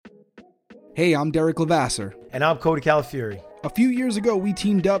Hey, I'm Derrick Levasseur. And I'm Cody Calafieri. A few years ago, we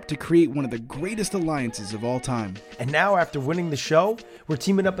teamed up to create one of the greatest alliances of all time. And now, after winning the show, we're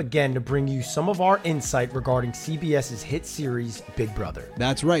teaming up again to bring you some of our insight regarding CBS's hit series, Big Brother.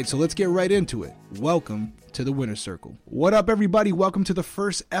 That's right, so let's get right into it. Welcome to the Winner's Circle. What up, everybody? Welcome to the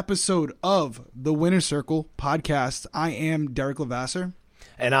first episode of the Winner's Circle podcast. I am Derrick Levasseur.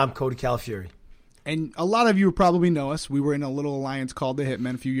 And I'm Cody Calafieri. And a lot of you probably know us. We were in a little alliance called the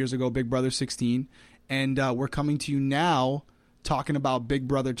Hitmen a few years ago, Big Brother 16. And we're coming to you now talking about Big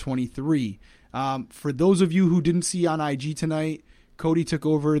Brother 23. For those of you who didn't see on IG tonight, Cody took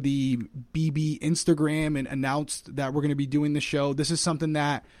over the BB Instagram and announced that we're going to be doing the show. This is something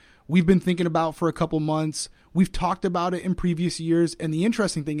that we've been thinking about for a couple months. We've talked about it in previous years. And the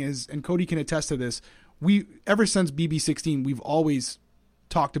interesting thing is, and Cody can attest to this, ever since BB 16, we've always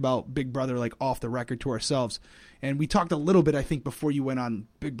talked about Big Brother like off the record to ourselves. And we talked a little bit, I think, before you went on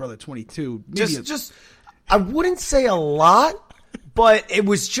Big Brother 22. Just I wouldn't say a lot, but it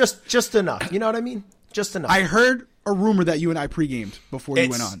was just enough. You know what I mean? Just enough. I heard a rumor that you and I pre-gamed before you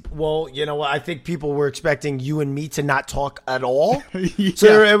went on. Well, you know what? I think people were expecting you and me to not talk at all. Yeah.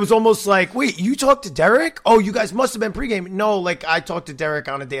 So it was almost like, wait, you talked to Derrick? Oh, you guys must have been pre-gaming. No, like I talk to Derrick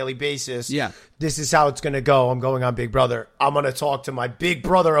on a daily basis. Yeah. This is how it's going to go. I'm going on Big Brother. I'm going to talk to my big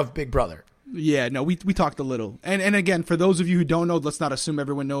brother of Big Brother. Yeah, no, we talked a little. And again, for those of you who don't know, let's not assume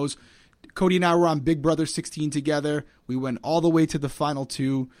everyone knows. Cody and I were on Big Brother 16 together. We went all the way to the final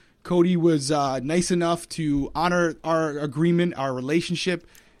two. Cody was nice enough to honor our agreement, our relationship.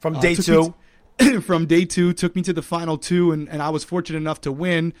 From day two. From day two, took me to the final two, and I was fortunate enough to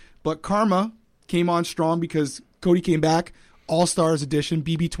win. But karma came on strong because Cody came back, All-Stars edition,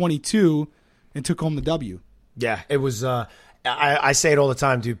 BB 22, and took home the W. Yeah, it was, I say it all the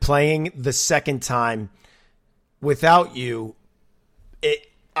time, dude. Playing the second time without you,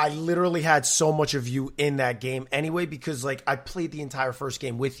 I literally had so much of you in that game anyway because, like, I played the entire first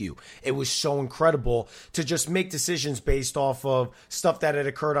game with you. It was so incredible to just make decisions based off of stuff that had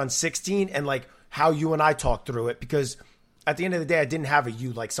occurred on 16 and, like, how you and I talked through it because at the end of the day, I didn't have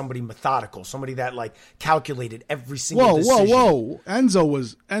like somebody methodical, somebody that, like, calculated every single decision. Whoa.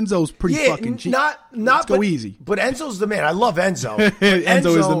 Enzo's pretty fucking cheap. Let's go easy. But Enzo's the man. I love Enzo.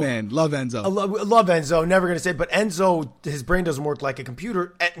 Enzo is the man. Love Enzo. I love Enzo. Never going to say, but Enzo, his brain doesn't work like a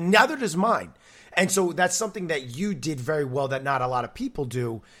computer. And neither does mine. And so that's something that you did very well that not a lot of people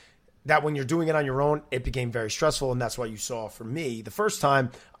do. That when you're doing it on your own, it became very stressful, and that's what you saw from me. The first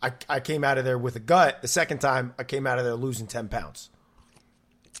time, I came out of there with a gut. The second time, I came out of there losing 10 pounds.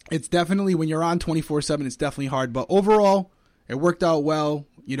 It's definitely, when you're on 24/7, it's definitely hard. But overall, it worked out well.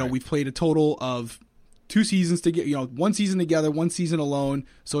 You know, We've played a total of 2 seasons together, 1 season together, 1 season alone.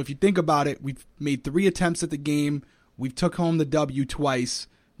 So if you think about it, we've made 3 attempts at the game. We've took home the W twice,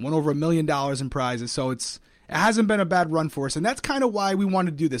 won over $1 million in prizes. So it hasn't been a bad run for us, and that's kind of why we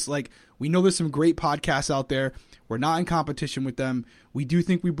wanted to do this. Like, we know there's some great podcasts out there. We're not in competition with them. We do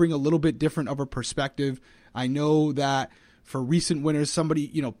think we bring a little bit different of a perspective. I know that for recent winners,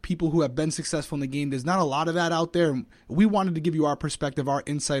 people who have been successful in the game, there's not a lot of that out there. We wanted to give you our perspective, our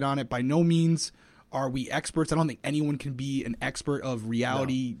insight on it. By no means are we experts. I don't think anyone can be an expert of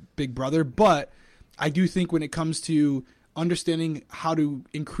reality Big Brother, but I do think when it comes to understanding how to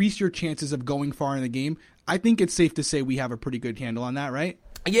increase your chances of going far in the game, I think it's safe to say we have a pretty good handle on that, right?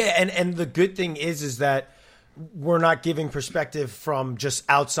 Yeah, and the good thing is that we're not giving perspective from just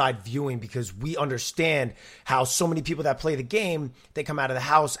outside viewing because we understand how so many people that play the game, they come out of the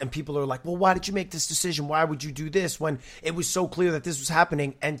house and people are like, well, why did you make this decision? Why would you do this when it was so clear that this was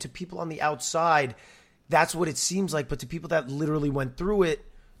happening? And to people on the outside, that's what it seems like. But to people that literally went through it,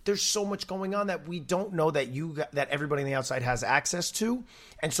 there's so much going on that we don't know that everybody on the outside has access to.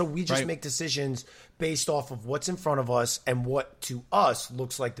 And so we just make decisions based off of what's in front of us and what to us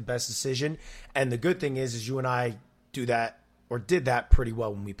looks like the best decision. And the good thing is you and I do that or did that pretty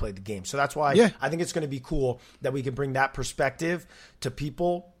well when we played the game. So that's why I think it's going to be cool that we can bring that perspective to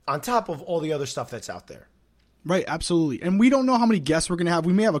people on top of all the other stuff that's out there. Right, absolutely. And we don't know how many guests we're going to have.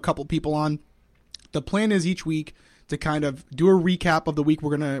 We may have a couple people on. The plan is each week to kind of do a recap of the week.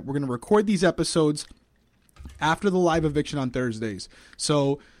 We're gonna record these episodes after the live eviction on Thursdays.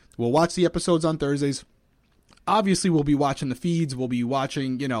 So we'll watch the episodes on Thursdays. Obviously, we'll be watching the feeds. We'll be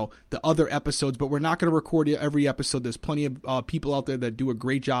watching, the other episodes, but we're not going to record every episode. There's plenty of people out there that do a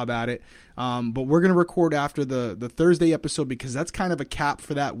great job at it. But we're going to record after the Thursday episode because that's kind of a cap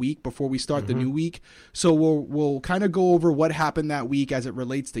for that week before we start the new week. So we'll kind of go over what happened that week as it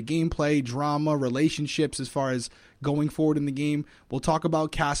relates to gameplay, drama, relationships, as far as going forward in the game. We'll talk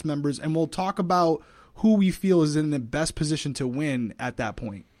about cast members, and we'll talk about who we feel is in the best position to win at that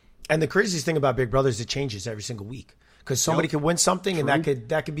point. And the craziest thing about Big Brother is it changes every single week. Because somebody could win something, and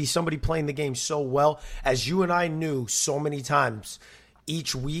that could be somebody playing the game so well. As you and I knew so many times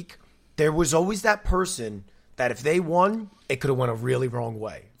each week, there was always that person that if they won, it could have went a really wrong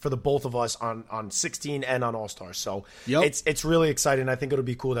way for the both of us on 16 and on All-Stars. So it's really exciting. I think it'll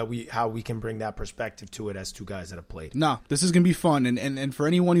be cool that how we can bring that perspective to it as two guys that have played. No, this is going to be fun. And for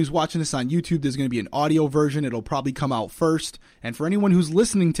anyone who's watching this on YouTube, there's going to be an audio version. It'll probably come out first. And for anyone who's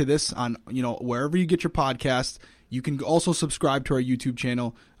listening to this on, wherever you get your podcast, you can also subscribe to our YouTube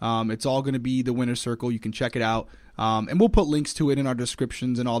channel. It's all going to be the Winner's Circle. You can check it out. And we'll put links to it in our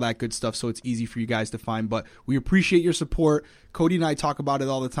descriptions and all that good stuff, so it's easy for you guys to find. But we appreciate your support. Cody and I talk about it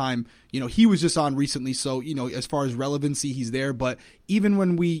all the time. He was just on recently, so, as far as relevancy, he's there. But even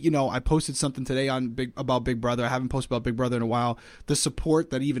when I posted something today about Big Brother. I haven't posted about Big Brother in a while. The support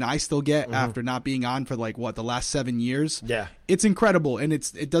that even I still get after not being on for the last 7 years. Yeah. It's incredible, and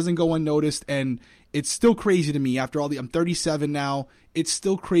it doesn't go unnoticed, and it's still crazy to me after I'm 37 now. It's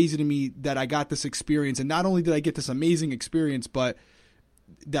still crazy to me that I got this experience. And not only did I get this amazing experience, but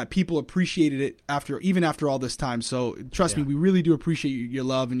that people appreciated it even after all this time. So trust me, we really do appreciate your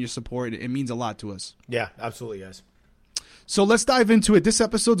love and your support. It means a lot to us. Yeah, absolutely, guys. So let's dive into it. This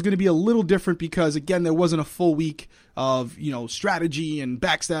episode's going to be a little different because, again, there wasn't a full week of, strategy and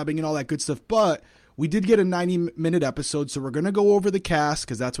backstabbing and all that good stuff. But we did get a 90-minute episode, so we're going to go over the cast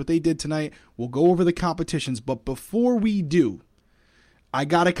because that's what they did tonight. We'll go over the competitions. But before we do, I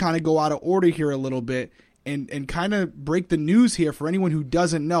got to kind of go out of order here a little bit and kind of break the news here for anyone who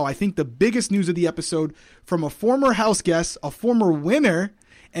doesn't know. I think the biggest news of the episode from a former house guest, a former winner,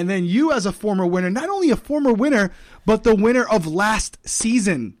 and then you as a former winner, not only a former winner, but the winner of last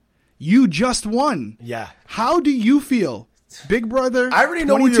season. You just won. Yeah. How do you feel? Big Brother, I already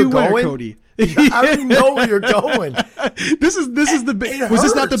know where you're winner, going. Cody. I already know where you're going. This is the big. Was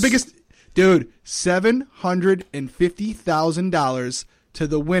this not the biggest? Dude, $750,000 to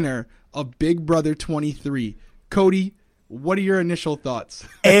the winner of Big Brother 23. Cody, what are your initial thoughts?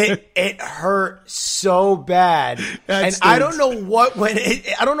 It hurt so bad, and I don't know what went.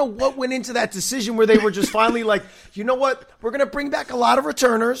 I don't know what went into that decision where they were just finally like, you know what, we're gonna bring back a lot of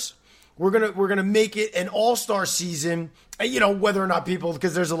returners. We're gonna make it an all-star season. And, whether or not people,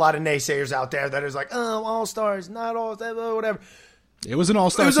 because there's a lot of naysayers out there that is like, oh, all-stars, not all-stars, whatever. It was an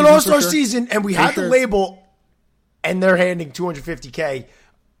all-star. It was an all-star season, and we had the label, and they're handing $250K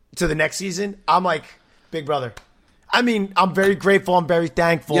to the next season. I'm like, Big Brother. I mean, I'm very grateful. I'm very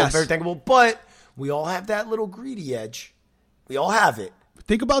thankful. Yes. I'm very thankful. But we all have that little greedy edge. We all have it.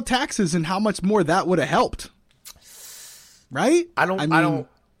 Think about taxes and how much more that would have helped. Right?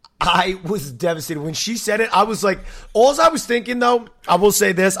 I was devastated. When she said it, I was like, all I was thinking, though, I will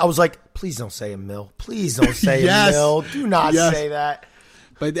say this. I was like, please don't say a mil. Please don't say a mil. Do not say that.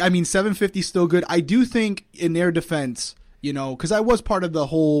 But, I mean, 750 is still good. I do think in their defense, because I was part of the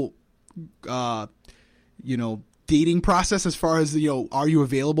whole, dating process as far as, are you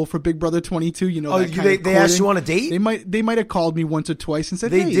available for Big Brother 22? They asked you on a date? They might have called me once or twice and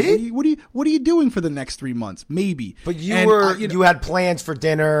said, they hey, did? What are you doing for the next 3 months? Maybe. But you had plans for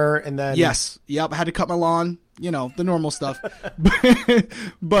dinner and then. Yes. Yep. I had to cut my lawn. The normal stuff.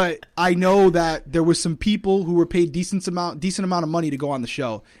 But I know that there was some people who were paid decent amount of money to go on the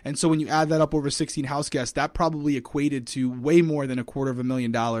show. And so when you add that up over 16 house guests, that probably equated to way more than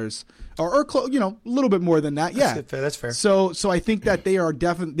 $250,000 or a little bit more than that. Yeah. That's fair. So I think that they were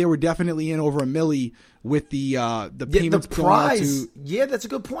definitely in over $1 million with the payments the prize. Yeah, that's a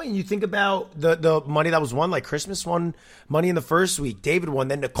good point. You think about the money that was won, like Christmas won money in the first week. David won.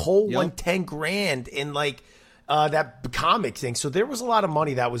 Then Nicole won $10,000 in that comic thing. So there was a lot of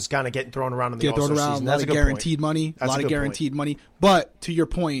money that was kind of getting thrown around in the All-Star season. That's a guaranteed money. A lot of guaranteed money. But to your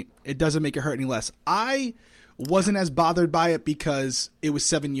point, it doesn't make it hurt any less. I wasn't as bothered by it because it was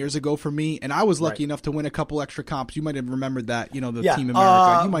 7 years ago for me, and I was lucky enough to win a couple extra comps. You might have remembered that, Team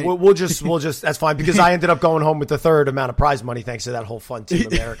America. We'll just that's fine because I ended up going home with the third amount of prize money thanks to that whole fun Team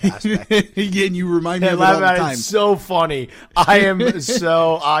America aspect. Yeah, and you remind me of it all the time. It's so funny. I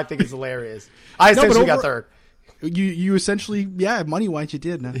think it's hilarious. I essentially got third. You essentially, money wise you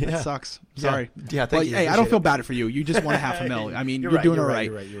did. No, that sucks. Sorry. Yeah, thank you. Hey, I don't feel bad for you. You just won $500,000. I mean, you're doing all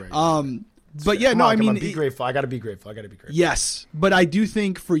right. You're right. But yeah, no, I mean, be grateful. I got to be grateful. Yes, but I do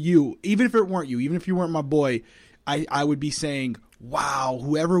think for you, even if it weren't you, even if you weren't my boy, I would be saying, wow,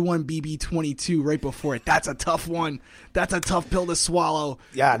 whoever won BB22 right before it, that's a tough one. That's a tough pill to swallow.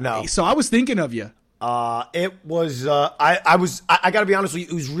 Yeah, no. So I was thinking of you. It was. I got to be honest with you.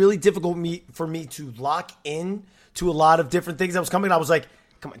 It was really difficult for me to lock in to a lot of different things that was coming. I was like,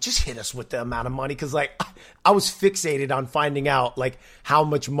 come on, just hit us with the amount of money. Because, like, I was fixated on finding out, like, how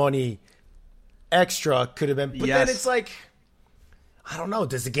much money extra could have been. But then it's like, I don't know.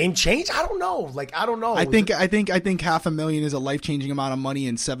 Does the game change? I don't know. Like, I don't know. I think $500,000 is a life-changing amount of money,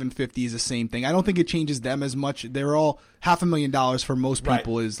 and 750 is the same thing. I don't think it changes them as much. They're all $500,000 for most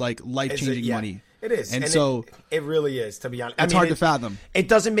people is like life-changing money. It is, and so it really is. To be honest, it's hard to fathom. It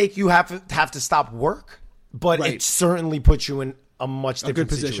doesn't make you have to stop work, but it certainly puts you in a much different good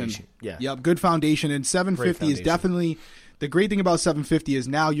position. Situation. Yeah, yep, good foundation. And 750 is definitely. The great thing about 750 is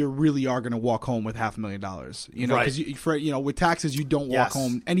now you really are going to walk home with $500,000. You know, because with taxes you don't walk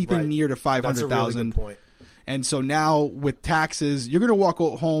home anything near to 500,000. That's a really good point. And so now with taxes, you're going to walk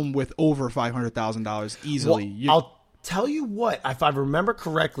home with over $500,000 easily. Well, I'll tell you what, if I remember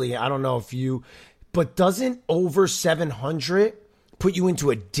correctly, I don't know if you, but doesn't over 700 put you into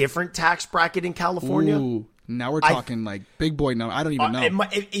a different tax bracket in California? Ooh. Now we're talking like big boy number. I don't even know.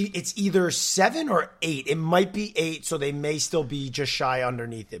 It's either 7 or 8. It might be 8, so they may still be just shy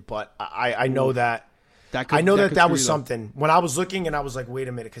underneath it. But I know that. That was something. When I was looking and I was like, wait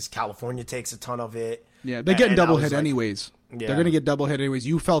a minute, because California takes a ton of it. Yeah, they're getting double hit anyways. Yeah. They're going to get double hit anyways.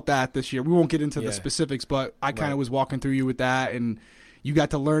 You felt that this year. We won't get into the specifics, but I kind of was walking through you with that, and you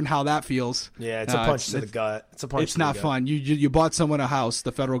got to learn how that feels. Yeah, it's a punch to the gut. It's not fun. You bought someone a house,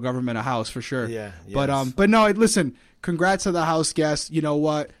 the federal government a house for sure. Yeah. But no, listen. Congrats to the house guests. You know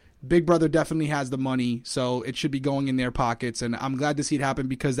what? Big Brother definitely has the money, so it should be going in their pockets, and I'm glad to see it happen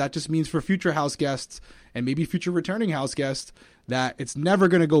because that just means for future house guests and maybe future returning house guests that it's never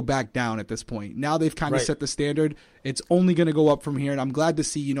going to go back down at this point. Now they've kind of set the standard. It's only going to go up from here, and I'm glad to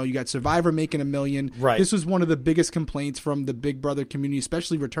see, you got Survivor making $1 million. Right. This was one of the biggest complaints from the Big Brother community,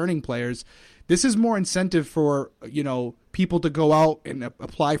 especially returning players. This is more incentive for, people to go out and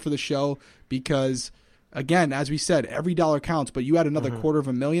apply for the show because, again, as we said, every dollar counts, but you add another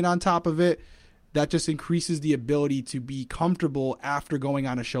 $250,000 on top of it, that just increases the ability to be comfortable after going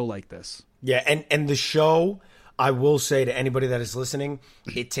on a show like this. Yeah, and the show, I will say to anybody that is listening,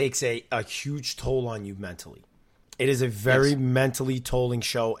 it takes a huge toll on you mentally. It is a very mentally tolling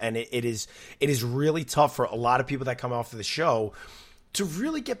show, and it is really tough for a lot of people that come off of the show to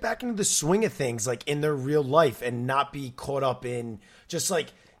really get back into the swing of things, like in their real life, and not be caught up in just like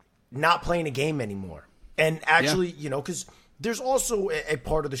not playing a game anymore. And actually, because there's also a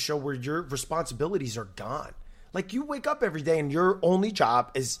part of the show where your responsibilities are gone. Like you wake up every day and your only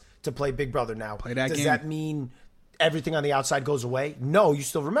job is to play Big Brother now. Does that mean everything on the outside goes away? No, you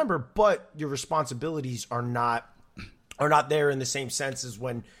still remember, but your responsibilities are not there in the same sense as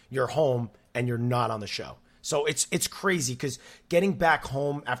when you're home and you're not on the show. So it's crazy because getting back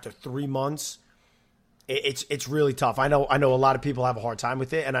home after 3 months, it's really tough. I know a lot of people have a hard time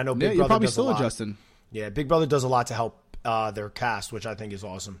with it, and I know Big Brother you're probably does still a lot. adjusting. Yeah, Big Brother does a lot to help their cast, which I think is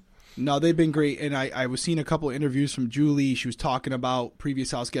awesome. No, they've been great, and I was seeing a couple of interviews from Julie. She was talking about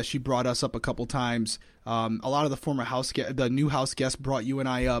previous house guests. She brought us up a couple times. A lot of the former the new house guests brought you and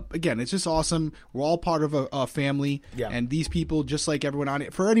I up. Again, it's just awesome. We're all part of a family, and these people, just like everyone on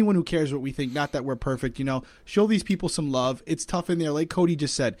it, for anyone who cares what we think, not that we're perfect, show these people some love. It's tough in there. Like Cody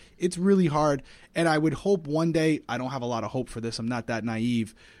just said, it's really hard, and I would hope one day, I don't have a lot of hope for this, I'm not that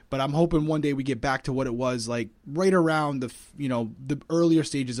naive, but I'm hoping one day we get back to what it was like right around the earlier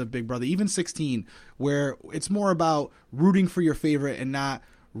stages of Big Brother, even 16, where it's more about rooting for your favorite and not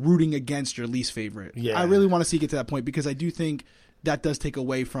rooting against your least favorite. Yeah. I really want to see it to that point because I do think that does take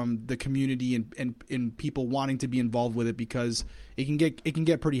away from the community and people wanting to be involved with it because it can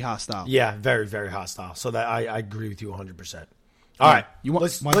get pretty hostile. Yeah, very, very hostile. So that I agree with you 100%. All right. You want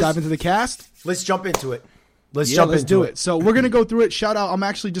to dive into the cast? Let's jump into it. Let's do it. So we're going to go through it. Shout out.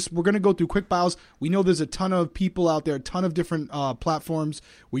 We're going to go through quick bios. We know there's a ton of people out there, a ton of different platforms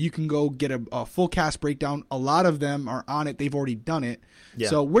where you can go get a full cast breakdown. A lot of them are on it. They've already done it. Yeah.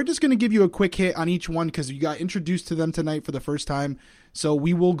 So we're just going to give you a quick hit on each one because you got introduced to them tonight for the first time. So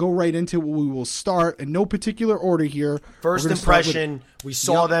we will go right into it. We will start in no particular order here. First impression, we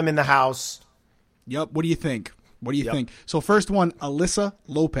saw them in the house. Yep. What do you think? What do you think? So first one, Alyssa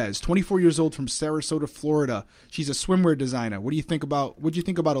Lopez, 24 years old from Sarasota, Florida. She's a swimwear designer. What do you think about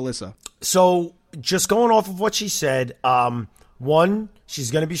Alyssa? So just going off of what she said, one, she's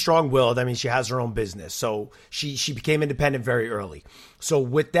going to be strong-willed. I mean, she has her own business. So she became independent very early. So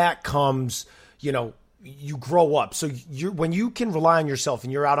with that comes, you grow up. So when you can rely on yourself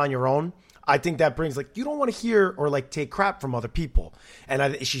and you're out on your own, I think that brings, you don't want to hear or, take crap from other people.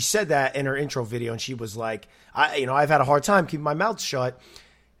 And she said that in her intro video, and she was like, I've had a hard time keeping my mouth shut.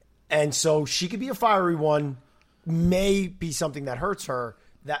 And so she could be a fiery one, may be something that hurts her,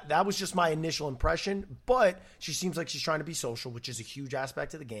 That was just my initial impression, but she seems like she's trying to be social, which is a huge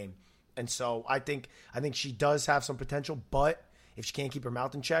aspect of the game. And so I think she does have some potential, but if she can't keep her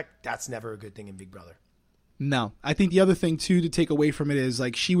mouth in check, that's never a good thing in Big Brother. No. I think the other thing, too, to take away from it is,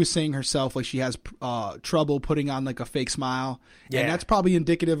 like, she was saying herself, like, she has trouble putting on, like, a fake smile. Yeah. And that's probably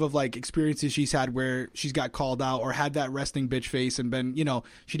indicative of, like, experiences she's had where she's got called out or had that resting bitch face and been,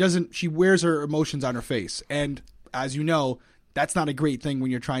 she wears her emotions on her face. And as you know, that's not a great thing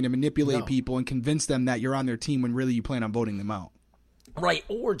when you're trying to manipulate people and convince them that you're on their team when really you plan on voting them out. Right,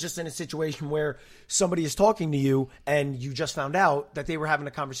 or just in a situation where somebody is talking to you and you just found out that they were having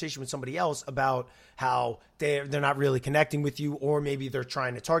a conversation with somebody else about how they're not really connecting with you, or maybe they're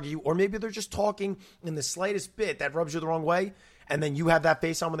trying to target you, or maybe they're just talking in the slightest bit that rubs you the wrong way, and then you have that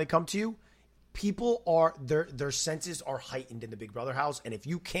face on when they come to you. People are, their senses are heightened in the Big Brother house, and if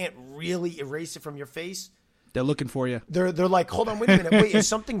you can't really erase it from your face, they're looking for you. They're like, hold on, wait a minute, wait, is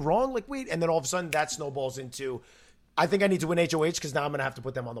something wrong? Like, wait, and then all of a sudden that snowballs into, I think I need to win HOH because now I'm going to have to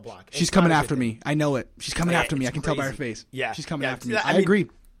put them on the block. She's coming after me. I know it. She's coming after me. I can tell by her face. Yeah. She's coming after me. I agree.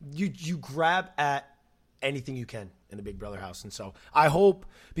 You grab at anything you can in the Big Brother house. And so I hope,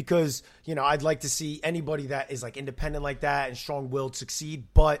 because, I'd like to see anybody that is like independent like that and strong-willed succeed,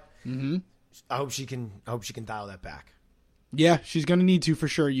 but I hope she can dial that back. Yeah, she's going to need to for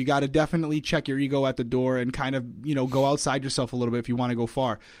sure. You got to definitely check your ego at the door and kind of, go outside yourself a little bit if you want to go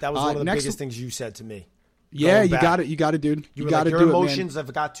far. That was one of the biggest things you said to me. Yeah, you got it. You got it, dude. You got to do it, man. Your emotions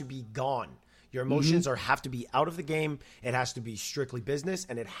have got to be gone. Your emotions have to be out of the game. It has to be strictly business,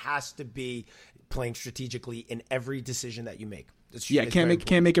 and it has to be playing strategically in every decision that you make.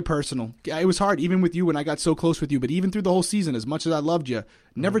 Can't make it personal. It was hard, even with you when I got so close with you. But even through the whole season, as much as I loved you,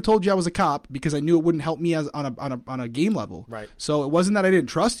 never told you I was a cop because I knew it wouldn't help me as on a game level. Right. So it wasn't that I didn't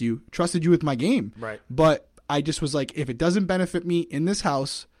trust you. Trusted you with my game. Right. But I just was like, if it doesn't benefit me in this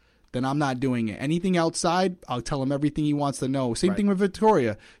house, then I'm not doing it. Anything outside, I'll tell him everything he wants to know. Same thing with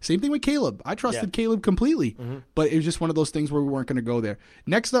Victoria. Same thing with Caleb. I trusted Caleb completely, but it was just one of those things where we weren't going to go there.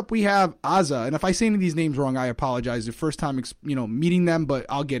 Next up, we have Azah, and if I say any of these names wrong, I apologize. The first time, meeting them, but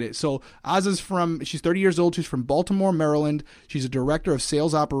I'll get it. So Azah's she's 30 years old. She's from Baltimore, Maryland. She's a director of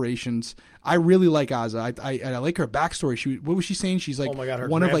sales operations. I really like Azah. I like her backstory. What was she saying? She's like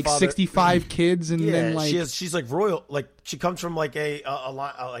one of like 65 kids, and then like she's like royal. Like she comes from like a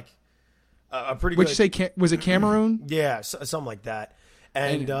pretty. Which good, was it Cameroon? Yeah, something like that.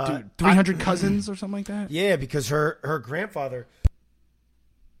 And 300 cousins or something like that. Yeah, because her grandfather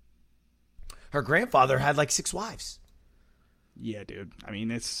had like 6 wives. Yeah, dude. I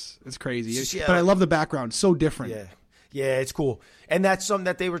mean, it's crazy. But I love the background. So different. Yeah, it's cool. And that's something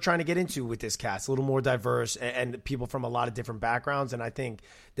that they were trying to get into with this cast, a little more diverse and people from a lot of different backgrounds. And I think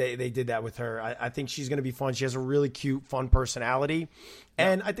they did that with her. I think she's going to be fun. She has a really cute, fun personality.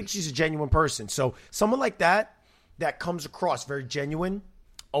 And I think she's a genuine person. So someone like that comes across very genuine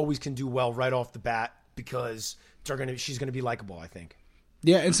always can do well right off the bat because she's going to be likable, I think.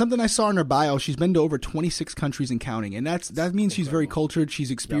 Yeah, and something I saw in her bio, she's been to over 26 countries and counting, and that means she's very cultured.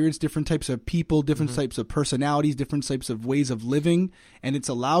 She's experienced different types of people, different types of personalities, different types of ways of living, and it's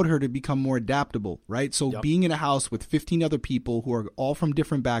allowed her to become more adaptable, right? So being in a house with 15 other people who are all from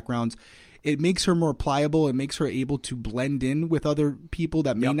different backgrounds, it makes her more pliable. It makes her able to blend in with other people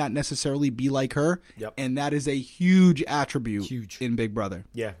that may not necessarily be like her, and that is a huge attribute in Big Brother.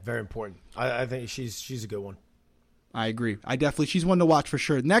 Yeah, very important. I think she's a good one. I agree. She's one to watch for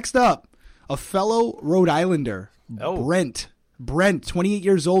sure. Next up, a fellow Rhode Islander, Brent, 28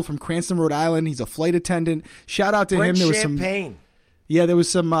 years old from Cranston, Rhode Island. He's a flight attendant. Shout out to him. There was Champagne. There was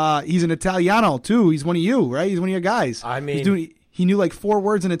some, he's an Italiano too. He's one of you, right? He's one of your guys. I mean, he knew like 4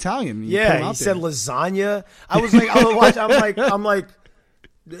 words in Italian. He said lasagna. I was like, I'm like,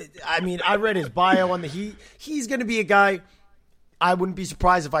 I mean, I read his bio on he's going to be a guy. I wouldn't be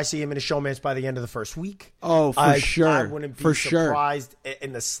surprised if I see him in a showman's by the end of the first week. Oh, for sure. I wouldn't be surprised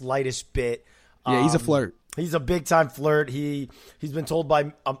in the slightest bit. Yeah, he's a flirt. He's a big-time flirt. He's been told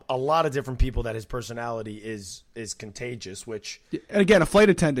by a lot of different people that his personality is contagious, which... And again, a flight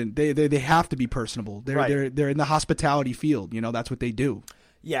attendant, they have to be personable. They're in the hospitality field. That's what they do.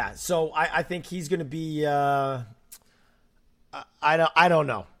 Yeah, so I think he's going to be... I don't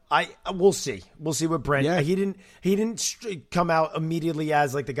know. We'll see. We'll see what Brent. Yeah. He didn't come out immediately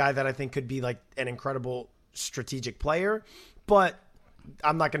as like the guy that I think could be like an incredible strategic player, but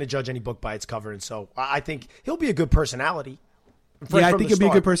I'm not going to judge any book by its cover, and so I think he'll be a good personality. Yeah, I think it'd be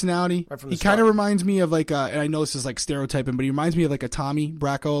a good personality. Right He kind of reminds me of and I know this is like stereotyping, but he reminds me of like a Tommy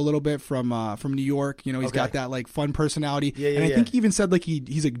Bracco a little bit from New York. You know, he's got that like fun personality. Yeah, and I think he even said like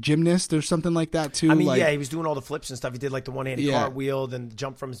he's a gymnast or something like that too. I mean, like, he was doing all the flips and stuff. He did like the one-handed cartwheel, then the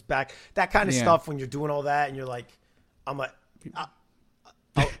jump from his back. That kind of stuff when you're doing all that and you're like, I'm like,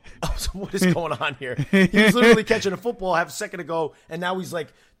 what is going on here? He was literally catching a football half a second ago, and now he's like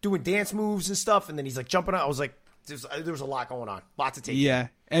doing dance moves and stuff, and then he's like jumping out. I was like, there was a lot going on. Lots to take. Yeah.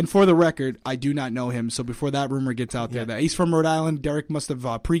 And for the record, I do not know him. So before that rumor gets out there that he's from Rhode Island, Derrick must have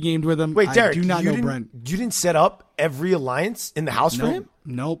pre-gamed with him. Wait, Derrick, I do not know Brent. You didn't set up every alliance in the house for him?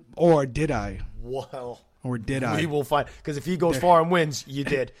 Nope. Or did I? Well, or did I? We will find. Because if he goes far and wins, you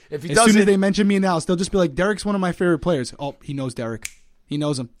did. If he as doesn't, soon as they mention me in the house, they'll just be like, Derrick's one of my favorite players. Oh, he knows Derrick. He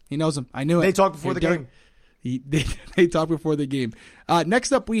knows him. I knew it. They talked before the game. They talked before the game.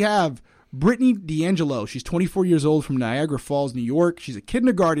 Next up, we have Brittany D'Angelo. She's 24 years old from Niagara Falls, New York. She's a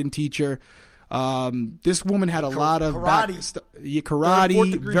kindergarten teacher. This woman had a lot of karate,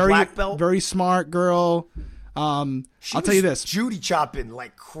 very smart girl. I'll tell you this. Judy chopping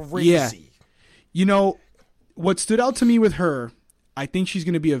like crazy. Yeah. You know, what stood out to me with her, I think she's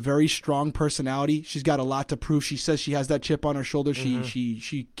going to be a very strong personality. She's got a lot to prove. She says she has that chip on her shoulder.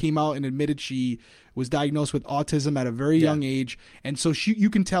 She came out and admitted she was diagnosed with autism at a very young age. And so you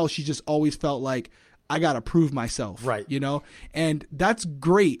can tell she just always felt like, I got to prove myself. Right. You know? And that's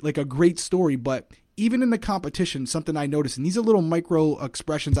great, like a great story. But even in the competition, something I noticed, and these are little micro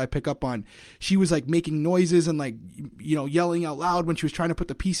expressions I pick up on, she was like making noises and like, you know, yelling out loud when she was trying to put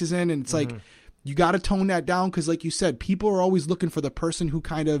the pieces in. And it's like, you got to tone that down because, like you said, people are always looking for the person who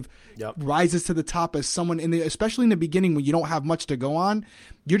kind of rises to the top as someone, especially in the beginning when you don't have much to go on.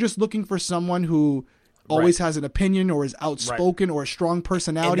 You're just looking for someone who always has an opinion or is outspoken or a strong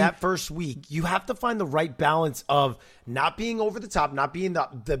personality. In that first week, you have to find the right balance of not being over the top, not being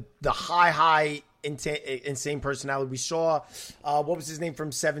the high insane personality. We saw, what was his name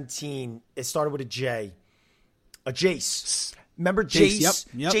from 17? It started with a J. A Jace. Remember Jace?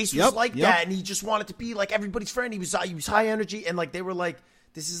 Jace was like that, and he just wanted to be like everybody's friend. He was high energy, and like they were like,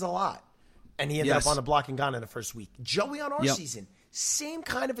 this is a lot. And he ended up on the block and gone in the first week. Joey on our season, same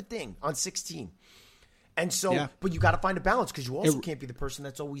kind of a thing on 16. And so, but you got to find a balance because you also can't be the person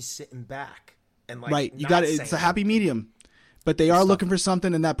that's always sitting back and like you got it's a happy medium. But they are looking for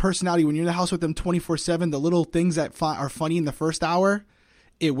something, and that personality. When you're in the house with them 24/7, the little things that are funny in the first hour,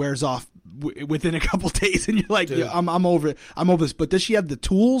 it wears off within a couple days, and you're like, I'm over it. I'm over this. But does she have the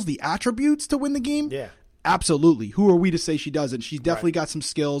tools, the attributes to win the game? Yeah. Absolutely. Who are we to say she doesn't? She's definitely got some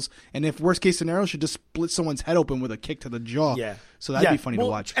skills. And if worst case scenario, she'd just split someone's head open with a kick to the jaw. Yeah. So that'd be funny to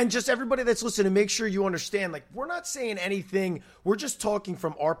watch. And just everybody that's listening, make sure you understand, like, we're not saying anything. We're just talking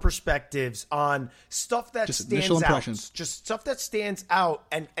from our perspectives on stuff that just stands initial out. Impressions. Just stuff that stands out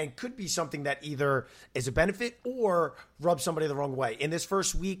and could be something that either is a benefit or rubs somebody the wrong way. In this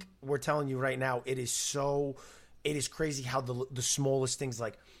first week, we're telling you right now, it is crazy how the smallest things,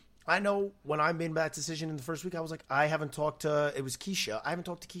 like, I know when I made that decision in the first week, I was like, it was Keisha. I haven't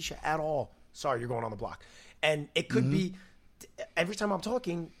talked to Keisha at all. Sorry, you're going on the block. And it could be, every time I'm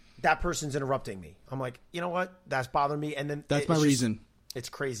talking, that person's interrupting me. I'm like, you know what? That's bothering me. And then that's my reason. It's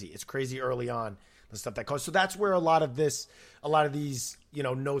crazy. It's crazy early on, the stuff that goes. So that's where a lot of these,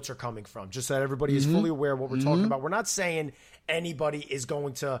 notes are coming from, just so that everybody is fully aware of what we're talking about. We're not saying anybody is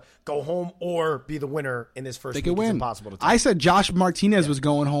going to go home or be the winner in this first week. It's impossible to tell. I said Josh Martinez was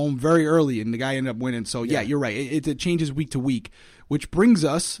going home very early, and the guy ended up winning. So, you're right. It changes week to week, which brings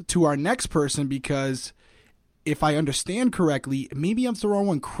us to our next person because if I understand correctly, maybe I'm the wrong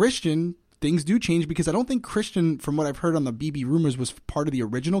one, Christian, things do change because I don't think Christian, from what I've heard on the BB Rumors, was part of the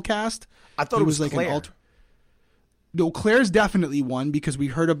original cast. I thought it was like Claire. No, Claire's definitely one because we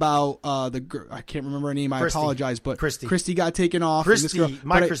heard about I can't remember her name. I apologize, but Christy got taken off. Christy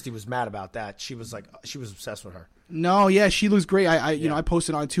was mad about that. She was obsessed with her. No, yeah, she looks great. I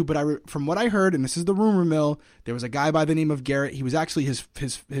posted on it too, but from what I heard, and this is the rumor mill, there was a guy by the name of Garrett. He was actually his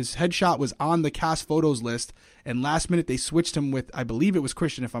headshot was on the cast photos list, and last minute they switched him with, I believe it was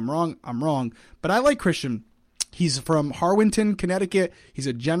Christian. If I'm wrong, I'm wrong. But I like Christian. He's from Harwinton, Connecticut. He's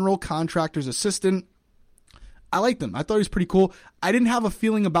a general contractor's assistant. I liked him. I thought he was pretty cool. I didn't have a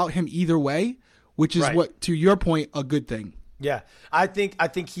feeling about him either way, which is what, to your point, a good thing. Yeah, I think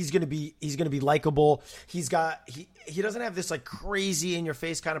he's gonna be likable. He doesn't have this like crazy in your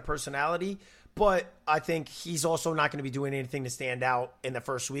face kind of personality, but I think he's also not going to be doing anything to stand out in the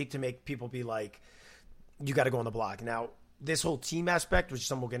first week to make people be like, you got to go on the block. Now, this whole team aspect, which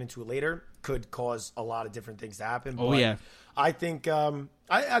some we'll get into later, could cause a lot of different things to happen. But I think I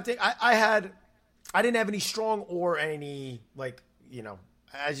didn't have any strong or any like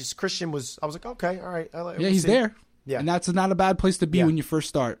Christian was. I was like, okay, all right. He's there. Yeah, and that's not a bad place to be when you first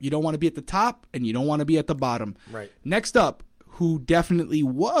start. You don't want to be at the top, and you don't want to be at the bottom. Right. Next up, who definitely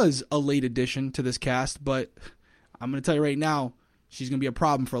was a late addition to this cast, but I'm going to tell you right now, she's going to be a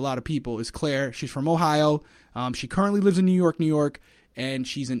problem for a lot of people, is Claire. She's from Ohio. She currently lives in New York, and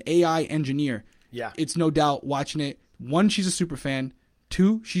she's an AI engineer. Yeah. It's no doubt watching it. 1, she's a super fan.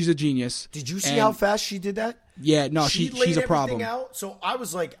 2, she's a genius. Did you see how fast she did that? Yeah, no, she's a problem. Out, so I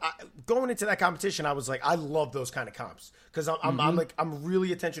was like, going into that competition, I was like, I love those kind of comps because I'm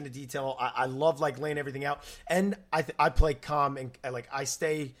really attention to detail. I love like laying everything out, and I play calm and like I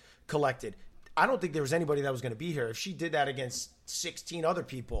stay collected. I don't think there was anybody that was going to beat her if she did that against 16 other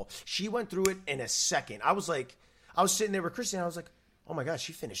people. She went through it in a second. I was sitting there with Christian. I was like, oh my god,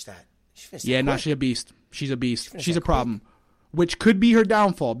 she finished that. Yeah, no, she's a beast. She's a beast. She's a problem. Which could be her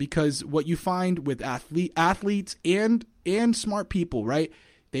downfall, because what you find with athletes and smart people, right?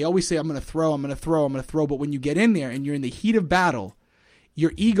 They always say, I'm going to throw. But when you get in there and you're in the heat of battle,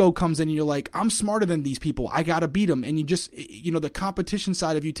 your ego comes in and you're like, I'm smarter than these people. I got to beat them. And you just, the competition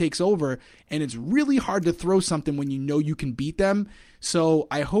side of you takes over, and it's really hard to throw something when you know you can beat them. So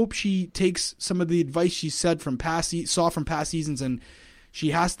I hope she takes some of the advice she said from past seasons, and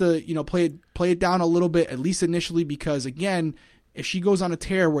she has to, play it down a little bit, at least initially, because, again, if she goes on a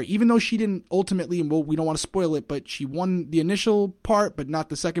tear where, even though she didn't ultimately, and we don't want to spoil it, but she won the initial part, but not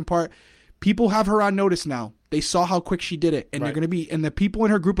the second part, people have her on notice now. They saw how quick she did it, and they're going to be, and the people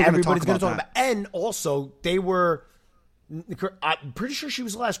in her group are going to talk about that. And also, I'm pretty sure she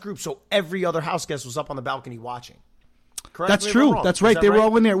was the last group, so every other house guest was up on the balcony watching. Correct? That's true. That's right. They were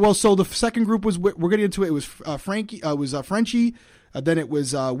all in there. Well, so the second group was, we're getting into it. It was Frankie, Frenchie, then it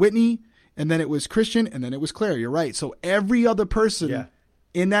was Whitney, and then it was Christian, and then it was Claire. You're right. So every other person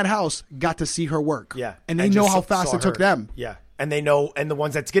in that house got to see her work. Yeah. And they know how fast it took them. Yeah. And they know, and the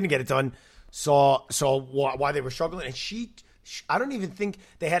ones that's going to get it done saw why they were struggling. And she, I don't even think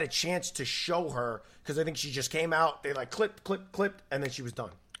they had a chance to show her, because I think she just came out, they like clipped, and then she was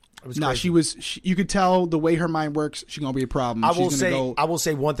done. No, you could tell the way her mind works, she's going to be a problem. I will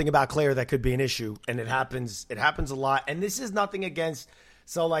say one thing about Claire that could be an issue, and it happens a lot. And this is nothing against,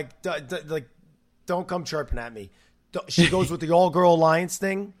 so like don't come chirping at me. She goes with the all-girl alliance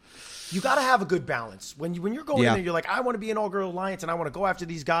thing. You got to have a good balance. When you're going in there, you're like, I want to be an all-girl alliance, and I want to go after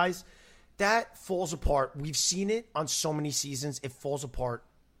these guys. That falls apart. We've seen it on so many seasons. It falls apart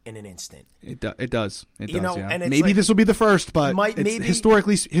in an instant. It does. Yeah. And maybe this will be the first, but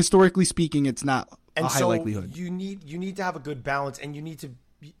historically speaking, it's not a high likelihood. You need to have a good balance, and you need to.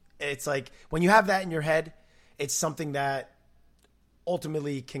 It's like when you have that in your head, it's something that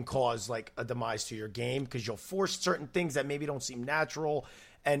ultimately can cause like a demise to your game, because you'll force certain things that maybe don't seem natural.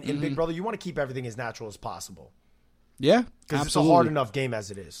 And in Big Brother, you want to keep everything as natural as possible. Yeah, because it's a hard enough game as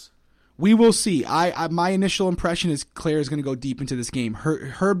it is. We will see. My initial impression is Claire is going to go deep into this game.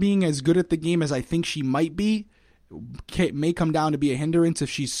 Her being as good at the game as I think she might be may come down to be a hindrance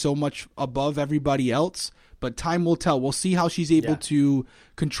if she's so much above everybody else. But time will tell. We'll see how she's able to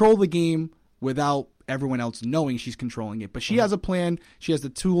control the game without everyone else knowing she's controlling it. But she has a plan. She has the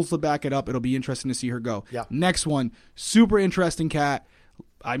tools to back it up. It'll be interesting to see her go. Yeah. Next one, super interesting cat.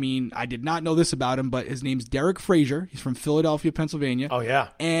 I mean, I did not know this about him, but his name's Derrick Frazier. He's from Philadelphia, Pennsylvania. Oh, yeah.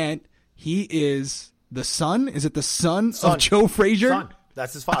 And he is the son. Is it the son of Joe Frazier? Son.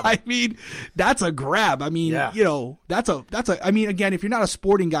 That's his father. I mean, that's a grab. I mean, that's a, I mean, again, if you're not a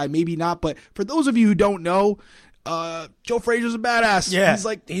sporting guy, maybe not. But for those of you who don't know, Joe Frazier's a badass. Yeah.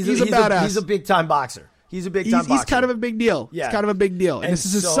 He's a badass. He's a big time boxer. He's kind of a big deal. Yeah. He's kind of a big deal. And this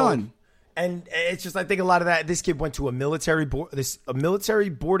is his son. And it's just, I think a lot of that, this kid went to a military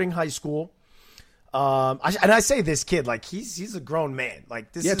boarding high school. I say this kid, like he's a grown man.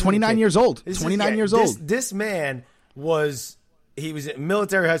 Like this, 29 years old. 29 years old. This man he was in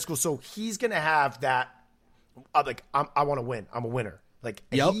military high school, so he's gonna have that. I want to win. I'm a winner. Like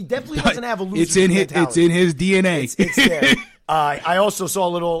he definitely doesn't have a loser mentality. It's in his DNA. It's there. I also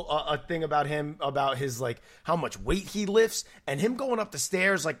saw a thing about him, about his like how much weight he lifts, and him going up the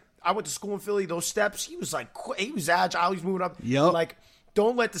stairs. Like I went to school in Philly, those steps. He was he was agile. He's moving up. Yep. Like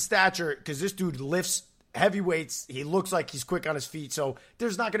don't let the stature, because this dude lifts heavy weights. He looks like he's quick on his feet. So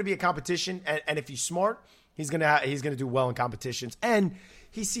there's not going to be a competition. And if he's smart, he's gonna do well in competitions. And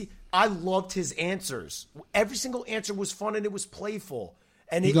I loved his answers. Every single answer was fun and it was playful.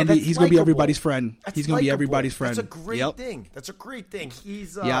 And he's gonna be everybody's friend. He's gonna be everybody's friend. That's a great thing. That's a great thing.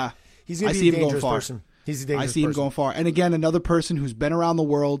 He's gonna be a dangerous person. He's a dangerous person. I see him going far. And again, another person who's been around the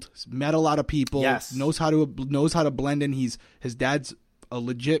world, met a lot of people, knows how to blend in. His dad's a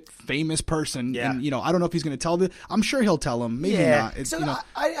legit famous person. Yeah. And, I don't know if he's going to tell I'm sure he'll tell him. Maybe not. It's, so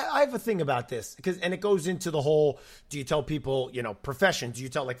I have a thing about this and it goes into the whole, do you tell people, profession? Do you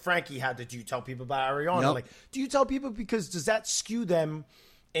tell, like Frankie had to, do you tell people about Ariana? Yep. Like, do you tell people because does that skew them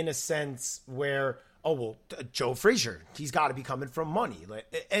in a sense where, oh, well, Joe Frazier, he's got to be coming from money. Like,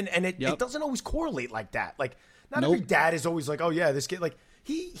 and it doesn't always correlate like that. Like, not every dad is always like, oh yeah, this kid, like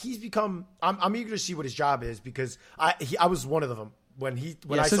he's become, I'm eager to see what his job is because I was one of them when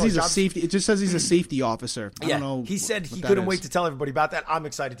I says saw he's job, a safety. It just says he's a safety officer. I don't know. He said he couldn't wait to tell everybody about that. I'm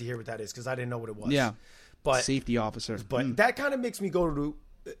excited to hear what that is because I didn't know what it was. Yeah. But safety officer. But that kind of makes me go to,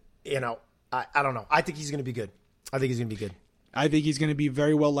 I don't know. I think he's going to be good. I think he's going to be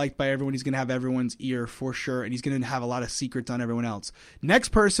very well liked by everyone. He's going to have everyone's ear for sure, and he's going to have a lot of secrets on everyone else. Next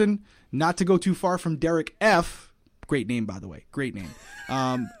person, not to go too far from Derrick F. Great name, by the way. Great name.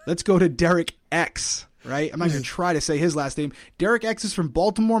 Let's go to Derrick X, right? I'm not going to try to say his last name. Derrick X is from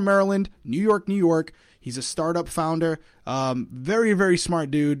Baltimore, Maryland, New York. He's a startup founder. Very, very smart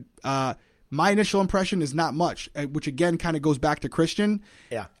dude. My initial impression is not much, which again kind of goes back to Christian.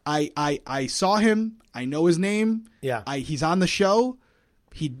 Yeah. I saw him. I know his name. Yeah. He's on the show.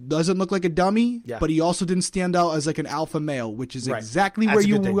 He doesn't look like a dummy, but he also didn't stand out as like an alpha male, which is exactly where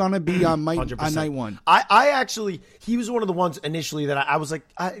you want to be on night one. I actually, he was one of the ones initially that I was like,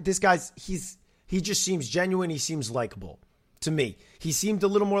 this guy's, he just seems genuine. He seems likable to me. He seemed a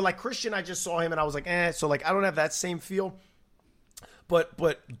little more like Christian. I just saw him and I was like, so like, I don't have that same feel.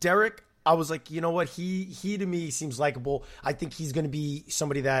 But Derrick, I was like, you know what? He to me seems likable. I think he's going to be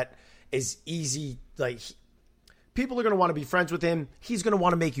somebody that is easy. Like people are going to want to be friends with him. He's going to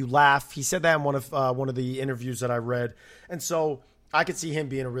want to make you laugh. He said that in one of the interviews that I read. And so I could see him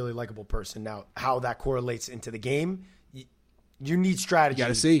being a really likable person. Now, how that correlates into the game, you need strategy. You got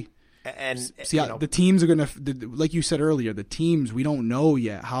to see. And see how the teams are going to, like you said earlier, the teams, we don't know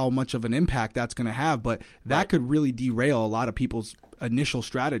yet how much of an impact that's going to have, but that could really derail a lot of people's initial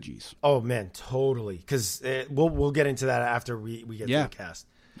strategies. Oh man, totally. Because we'll get into that after we get to the cast.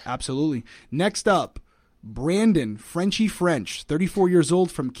 Absolutely. Next up, Brandon Frenchie French, 34 years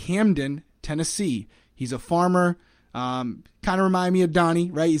old from Camden, Tennessee. He's a farmer. Kind of remind me of Donnie,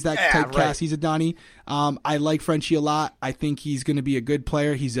 right? He's that type cast. He's a Donnie. I like Frenchie a lot. I think he's going to be a good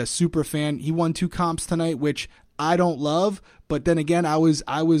player. He's a super fan. He won 2 comps tonight, which I don't love. But then again, I was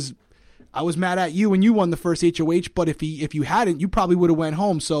mad at you when you won the first HOH. But if you hadn't, you probably would have went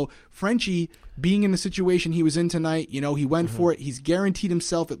home. So Frenchie, being in the situation he was in tonight, he went for it. He's guaranteed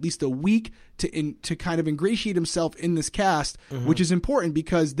himself at least a week to kind of ingratiate himself in this cast, which is important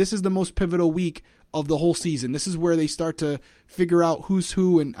because this is the most pivotal week of the whole season. This is where they start to figure out who's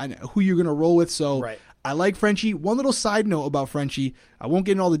who and who you're going to roll with. So I like Frenchie. One little side note about Frenchie. I won't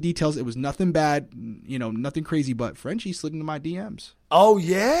get into all the details. It was nothing bad, nothing crazy, but Frenchie slid into my DMs. Oh,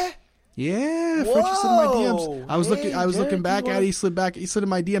 yeah? Yeah, Frenchie slid in my DMs. I was looking back at it. He slid in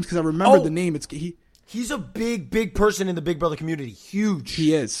my DMs because I remembered the name. He's a big person in the Big Brother community. Huge.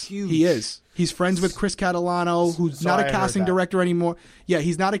 He is. Huge. He is. He's friends with Chris Catalano, who's not a casting director anymore. Yeah,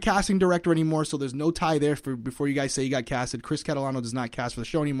 he's not a casting director anymore, so there's no tie there before you guys say you got casted. Chris Catalano does not cast for the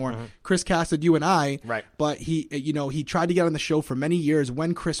show anymore. Chris casted you and I, but he tried to get on the show for many years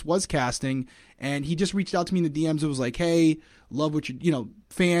when Chris was casting, and he just reached out to me in the DMs. It was like, hey, love what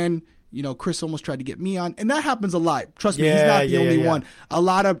fan. Chris almost tried to get me on, and that happens a lot. Trust me, he's not the only one. A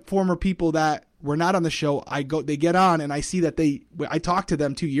lot of former people that were not on the show, they get on, and I see that I talked to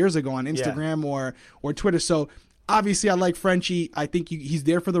them 2 years ago on Instagram or Twitter. So obviously, I like Frenchie. I think he's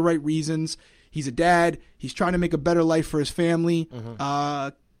there for the right reasons. He's a dad. He's trying to make a better life for his family.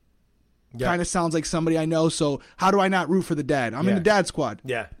 Kind of sounds like somebody I know. So how do I not root for the dad? I'm in the dad squad.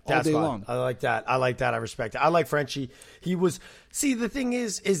 Yeah, all day long. I like that. I respect it. I like Frenchie. The thing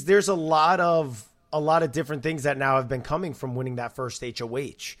is there's a lot of different things that now have been coming from winning that first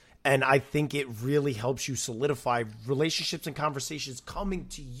HOH. And I think it really helps you solidify relationships and conversations coming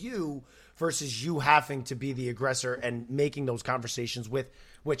to you versus you having to be the aggressor and making those conversations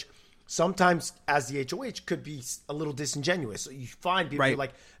which sometimes as the HOH could be a little disingenuous. So you find people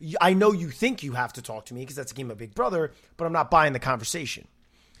like, I know you think you have to talk to me because that's a game of Big Brother, but I'm not buying the conversation.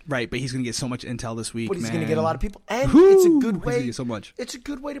 Right, but he's going to get so much intel this week. But he's going to get a lot of people, and it's a good way. So much. It's a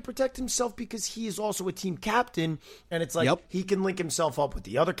good way to protect himself because he is also a team captain, and it's like he can link himself up with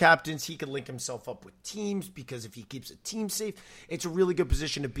the other captains. He can link himself up with teams because if he keeps a team safe, it's a really good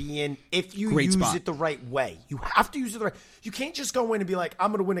position to be in if you use it the right way. You have to use it the right. You can't just go in and be like, I'm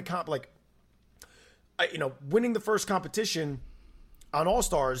going to win a comp. Like, winning the first competition on All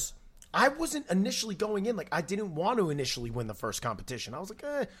Stars. I wasn't initially going in. Like, I didn't want to initially win the first competition. I was like,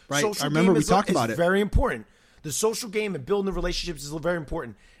 Right. I remember we talked about it. Very important. The social game and building the relationships is very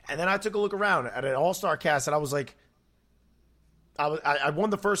important. And then I took a look around at an all-star cast, and I was like, I won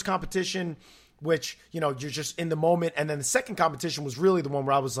the first competition, which, you're just in the moment. And then the second competition was really the one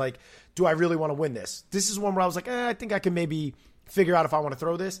where I was like, do I really want to win this? This is one where I was like, I think I can maybe figure out if I want to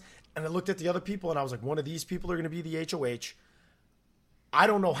throw this. And I looked at the other people, and I was like, one of these people are going to be the HOH. I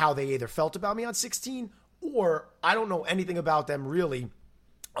don't know how they either felt about me on 16, or I don't know anything about them really,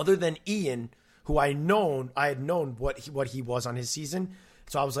 other than Ian, who I had known what he was on his season.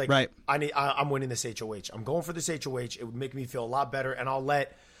 So I was like, right. I'm winning this HOH. I'm going for this HOH. It would make me feel a lot better, and I'll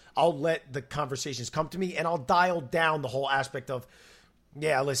let the conversations come to me, and I'll dial down the whole aspect of,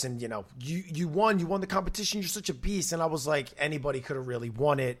 yeah, listen, you won the competition. You're such a beast. And I was like, anybody could have really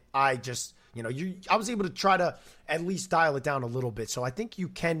won it. I just, I was able to try to at least dial it down a little bit. So I think you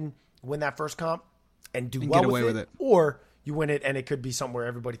can win that first comp and do well with it, or you win it and it could be something where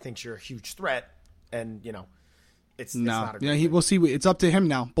everybody thinks you're a huge threat, and it's not a good we'll see. It's up to him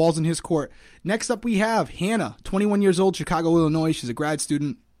now. Ball's in his court. Next up, we have Hannah, 21 years old, Chicago, Illinois. She's a grad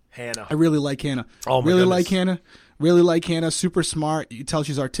student. Hannah. I really like Hannah. Oh, my goodness. Really like Hannah. Super smart. You can tell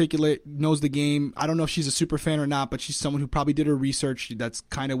she's articulate, knows the game. I don't know if she's a super fan or not, but she's someone who probably did her research. That's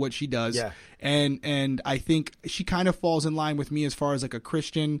kind of what she does. Yeah. And I think she kind of falls in line with me as far as like a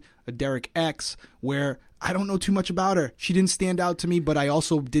Christian, a Derrick X, where I don't know too much about her. She didn't stand out to me, but I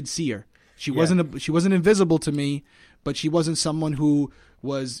also did see her. She wasn't invisible to me, but she wasn't someone who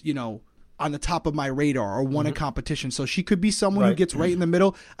was, on the top of my radar or won a competition. So she could be someone who gets right in the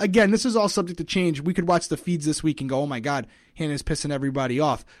middle. Again, this is all subject to change. We could watch the feeds this week and go, oh my God, Hannah's pissing everybody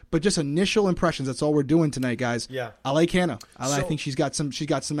off. But just initial impressions, that's all we're doing tonight, guys. Yeah. I like Hannah. I think she's got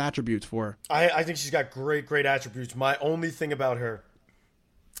some attributes for her. I think she's got great attributes. My only thing about her,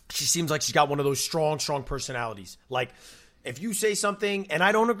 she seems like she's got one of those strong personalities. Like, if you say something and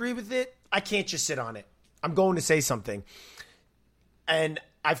I don't agree with it, I can't just sit on it. I'm going to say something. And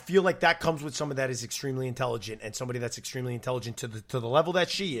I feel like that comes with someone that is extremely intelligent, and somebody that's extremely intelligent to the level that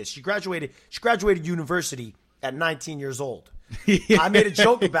she is. She graduated university at 19 years old. I made a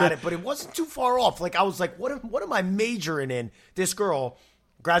joke about it, but it wasn't too far off. Like, I was like, what am I majoring in? This girl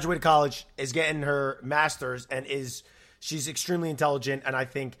graduated college, is getting her master's, and she's extremely intelligent. And I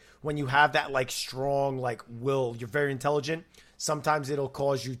think when you have that like strong like will, you're very intelligent. Sometimes it'll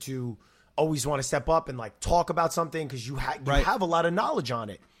cause you to always want to step up and like talk about something because you have a lot of knowledge on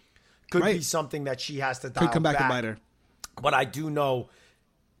it. Could be something that she has to dial Could come back and bite her. But I do know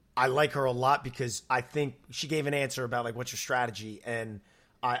I like her a lot because I think she gave an answer about like what's your strategy, and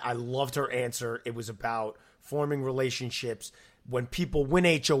I loved her answer. It was about forming relationships. When people win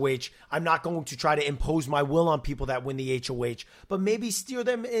HOH, I'm not going to try to impose my will on people that win the HOH, but maybe steer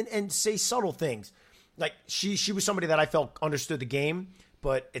them in and say subtle things. Like she was somebody that I felt understood the game,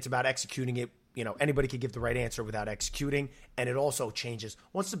 but it's about executing it. Anybody could give the right answer without executing, and it also changes.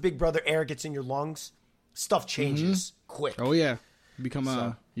 Once the big brother air gets in your lungs, stuff changes quick. Oh yeah, you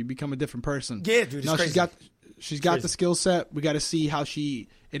become a different person. Yeah, dude, it's crazy. She's got the skill set. We got to see how she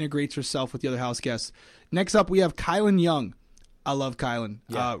integrates herself with the other house guests. Next up, we have Kylan Young. I love Kylan.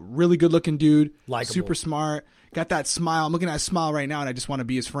 Yeah. Really good looking dude. Likeable. Super smart. Got that smile. I'm looking at his smile right now, and I just want to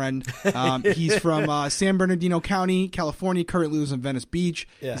be his friend. He's from San Bernardino County, California. Currently lives in Venice Beach.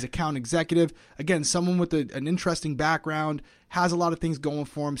 Yeah. He's account executive. Again, someone with an interesting background. Has a lot of things going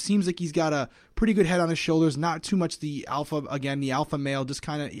for him. Seems like he's got a pretty good head on his shoulders. Not too much the alpha male. Just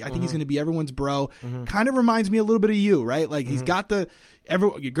kind of, I think he's going to be everyone's bro. Kind of reminds me a little bit of you, right? Like he's got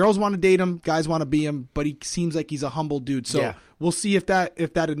your girls want to date him, guys want to be him, but he seems like he's a humble dude. So we'll see if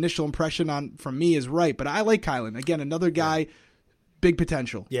that initial impression from me is right. But I like Kylan. Again, another guy, big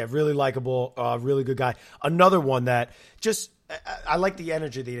potential. Yeah, really likable, really good guy. Another one that just I like the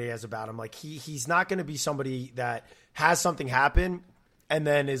energy that he has about him. Like he's not going to be somebody that has something happen and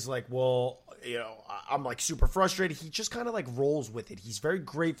then is like, well, I'm like super frustrated. He just kind of like rolls with it. He's very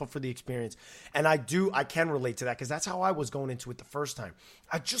grateful for the experience. And I can relate to that because that's how I was going into it the first time.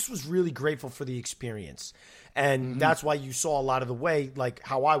 I just was really grateful for the experience. And that's why you saw a lot of the way, like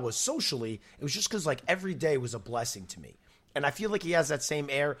how I was socially. It was just because like every day was a blessing to me. And I feel like he has that same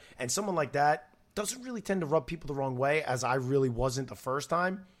air. And someone like that doesn't really tend to rub people the wrong way, as I really wasn't the first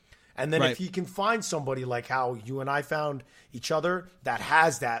time. And then if he can find somebody like how you and I found each other that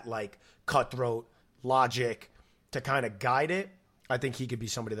has that like cutthroat logic to kind of guide it, I think he could be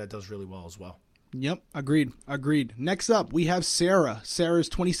somebody that does really well as well. Yep, agreed. Next up, we have Sarah. Sarah's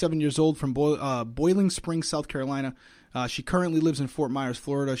 27 years old from Boiling Springs, South Carolina. She currently lives in Fort Myers,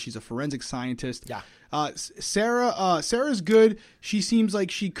 Florida. She's a forensic scientist. Yeah. Sarah's good. She seems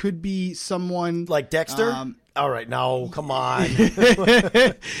like she could be someone like Dexter. All right, no, come on.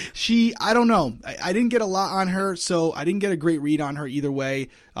 I don't know. I didn't get a lot on her, so I didn't get a great read on her either way.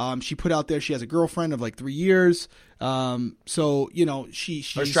 She put out there she has a girlfriend of like 3 years. So,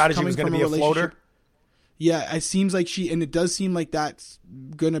 she's her strategy was going to be a floater. Yeah, it seems like and it does seem like that's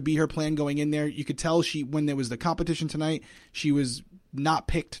going to be her plan going in there. You could tell when there was the competition tonight, she was not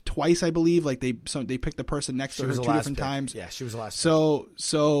picked twice, I believe. Like they picked the person next to her 2 different times. Yeah, she was the last.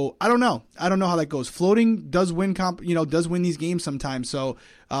 So I don't know. I don't know how that goes. Floating does win does win these games sometimes. So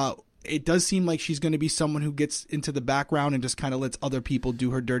it does seem like she's going to be someone who gets into the background and just kind of lets other people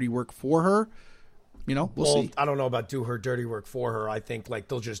do her dirty work for her. We'll see. I don't know about do her dirty work for her. I think like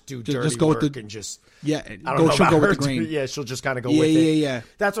they'll just do dirty work and just she'll go with the grain. Yeah, she'll just kind of go with it. Yeah.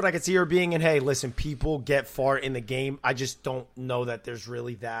 That's what I could see her being. And hey, listen, people get far in the game. I just don't know that there's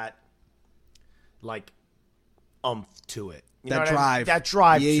really that like to it. That drive. That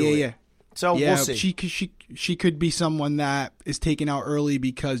drive. Yeah. So we'll see. She could be someone that is taken out early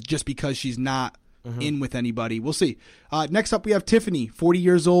because she's not in with anybody. We'll see. Next up, we have Tiffany, 40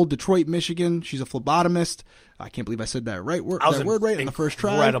 years old, Detroit, Michigan. She's a phlebotomist. I can't believe I said that word right on the first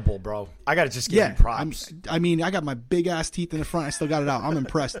try. Incredible, bro. I got to just give you props. I got my big ass teeth in the front. I still got it out. I'm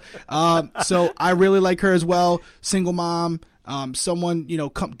impressed. So I really like her as well. Single mom. Someone,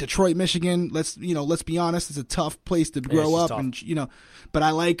 Detroit, Michigan. Let's be honest. It's a tough place to grow up, and but I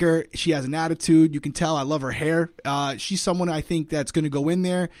like her. She has an attitude. You can tell. I love her hair. She's someone I think that's going to go in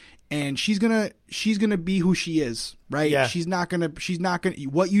there. And she's gonna be who she is, right? Yeah. She's not gonna.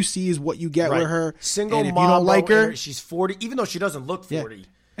 What you see is what you get with her. Single and if mom, you don't like her, she's 40, even though she doesn't look 40. Yeah.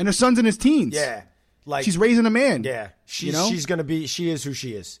 And her son's in his teens. Yeah, like she's raising a man. Yeah, she's gonna be. She is who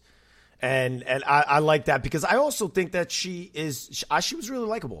she is, and I like that because I also think that she was really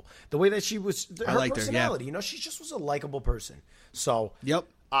likable. The way that she was, her personality. Her, yeah. She just was a likable person. So yep,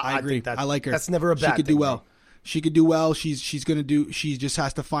 I agree. I like her. That's never a bad thing. She could do well. She could do well. She's going to do. She just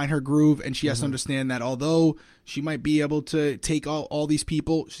has to find her groove, and she has to understand that although she might be able to take all these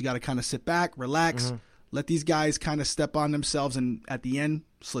people, she's got to kind of sit back, relax, let these guys kind of step on themselves, and at the end,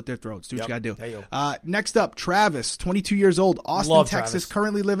 slit their throats. Do what you got to do. Next up, Travis, 22 years old, Austin, Texas,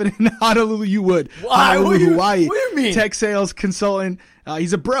 currently living in Honolulu, Hawaii. What do you mean? Tech sales consultant.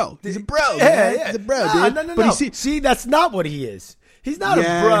 He's a bro. He's a bro. Yeah. He's a bro, dude. No. But see, that's not what he is. He's not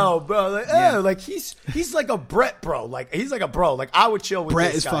a bro. Like, he's like a Brett bro. Like he's like a bro. Like I would chill with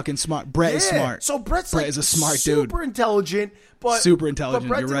Brett. This guy. Is fucking smart. Brett is smart. So Brett is a smart dude. Super intelligent. But Brett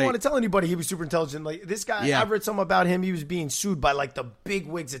didn't want to tell anybody he was super intelligent. Like this guy, I've read something about him. He was being sued by like the big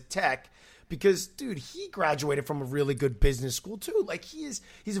wigs at tech because, dude, he graduated from a really good business school too. Like he's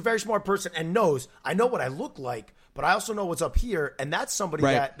a very smart person and knows. I know what I look like, but I also know what's up here, and that's somebody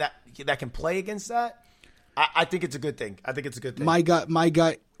that can play against that. I think it's a good thing. My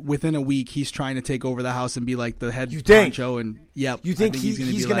gut. Within a week, he's trying to take over the house and be like the head honcho. And you think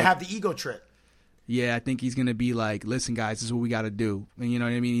he's going to have the ego trip? Yeah, I think he's going to be like, listen, guys, this is what we got to do. And you know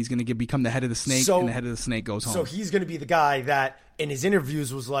what I mean? He's going to become the head of the snake, and the head of the snake goes home. So he's going to be the guy that in his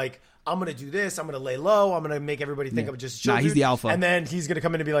interviews was like, I'm going to do this. I'm going to lay low. I'm going to make everybody think I'm just children. He's the alpha. And then he's going to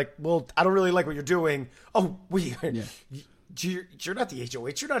come in and be like, well, I don't really like what you're doing. Oh, wait. Yeah. You're not the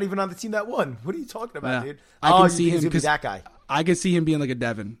HOH. You're not even on the team that won. What are you talking about, dude? I can see him because that guy. I could see him being like a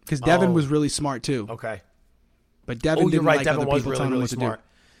Devin because Devin was really smart too. Okay, but Devin didn't like Devin other people telling him what smart. to do.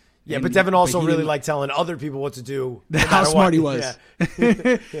 Yeah, but Devin also really liked telling other people what to do. How smart he was.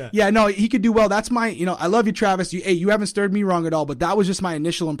 Yeah. No, he could do well. That's my, I love you, Travis. You haven't stirred me wrong at all, but that was just my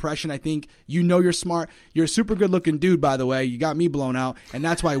initial impression. I think you're smart. You're a super good looking dude, by the way. You got me blown out. And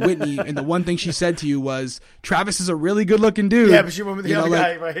that's why Whitney, and the one thing she said to you was, Travis is a really good looking dude. Yeah, but she went with the other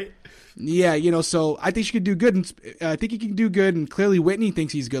guy, right? Yeah, so I think she could do good, and I think he can do good, and clearly Whitney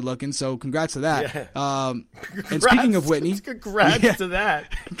thinks he's good looking, so congrats to that. Yeah. And speaking of Whitney, congrats to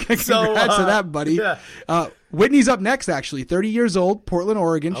that. Congrats to that, buddy. Yeah. Whitney's up next, actually, 30 years old, Portland,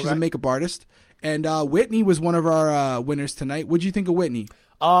 Oregon. She's a makeup artist, and Whitney was one of our winners tonight. What'd you think of Whitney?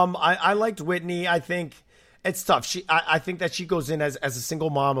 I liked Whitney. I think it's tough. I think that she goes in as a single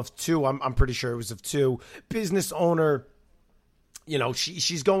mom of two. I'm pretty sure it was of two. Business owner.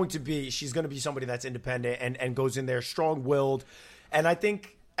 She's going to be somebody that's independent and goes in there strong-willed. And I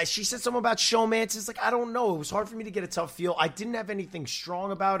think she said something about showmance. It's like, I don't know. It was hard for me to get a tough feel. I didn't have anything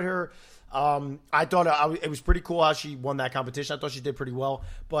strong about her. I thought it was pretty cool how she won that competition. I thought she did pretty well.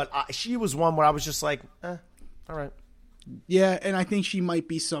 But she was one where I was just like, all right. Yeah, and I think she might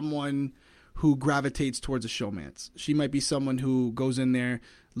be someone who gravitates towards a showmance. She might be someone who goes in there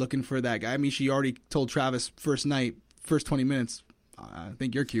looking for that guy. I mean, she already told Travis first 20 minutes, I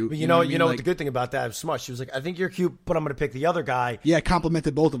think you're cute. But you know what I mean? What the good thing about that is smart. She was like, I think you're cute, but I'm going to pick the other guy. Yeah,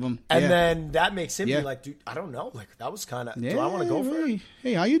 complimented both of them. And then that makes him be like, dude, I don't know. Like, that was kind of, do I want to go for it?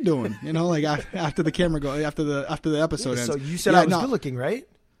 Hey, how you doing? Like after the camera after the episode ends. So you said I was good looking, right?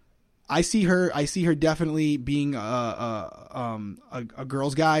 I see her definitely being a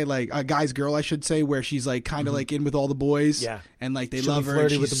girl's guy, like a guy's girl, I should say, where she's like kind of like in with all the boys, and like they love her.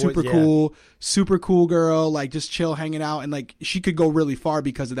 And she's super cool girl, like just chill, hanging out, and like she could go really far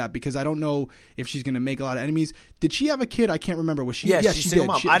because of that. Because I don't know if she's gonna make a lot of enemies. Did she have a kid? I can't remember. Was she? Yeah, she did.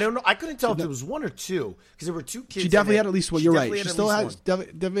 Mom. I don't know. I couldn't tell if it was one or two because there were two kids. She definitely had at least one. You're right. She still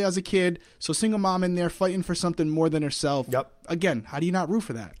definitely has a kid. So single mom in there fighting for something more than herself. Yep. Again, how do you not root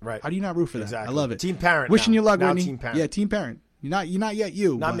for that? Right. How do you not root for that? Exactly. I love it. Team parent. Wishing you luck, Whitney. Team parent. Yeah, team parent. You're not yet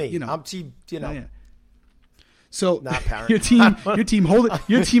you. Not me. I'm team. So not parent. your team holding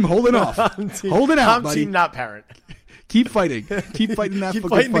off. Holding out, I'm buddy. team not parent. Keep fighting. Keep fighting that. Keep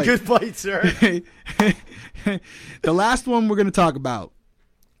fighting the good fight, sir. The last one we're going to talk about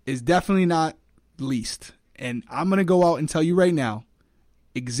is definitely not least, and I'm going to go out and tell you right now,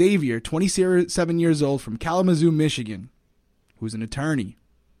 Xavier, 27 years old from Kalamazoo, Michigan, who's an attorney,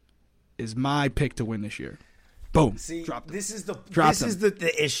 is my pick to win this year. Boom. See, this is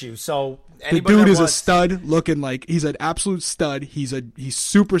the issue. So the dude is a stud, looking like he's an absolute stud. He's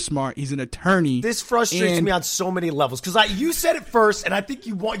super smart. He's an attorney. This frustrates me on so many levels because you said it first, and I think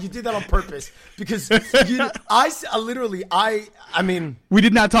you did that on purpose because I mean we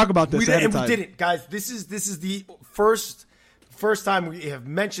did not talk about this. We didn't, guys. This is the first time we have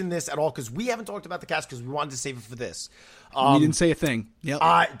mentioned this at all because we haven't talked about the cast because we wanted to save it for this. We didn't say a thing. Yep.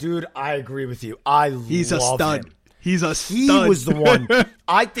 I agree with you. He's a stud. Him. He's a stud. He was the one.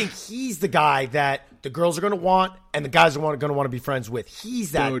 I think he's the guy that the girls are going to want and the guys are going to want to be friends with.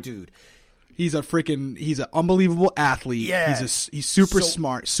 He's that dude. He's an unbelievable athlete. Yeah. He's super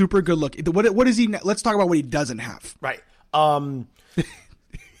smart, super good looking. What is he? Let's talk about what he doesn't have. Right. I'll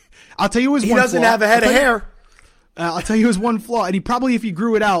tell you his one flaw. He doesn't have a head of hair. I'll tell you his one flaw, and if he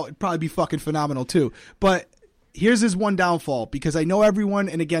grew it out, it'd probably be fucking phenomenal too. But here's his one downfall, because I know everyone,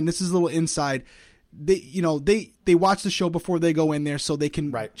 and again, this is a little inside. They watch the show before they go in there, so they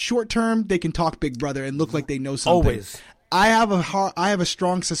can short term they can talk Big Brother and look like they know something. Always. I have a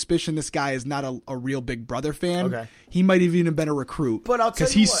strong suspicion this guy is not a real Big Brother fan. Okay. He might have even been a recruit. But I'll tell you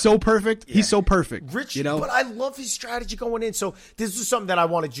because he's so perfect. Yeah. He's so perfect. Rich, but I love his strategy going in. So this is something that I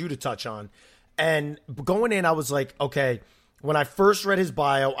wanted you to touch on. And going in, I was like, okay, when I first read his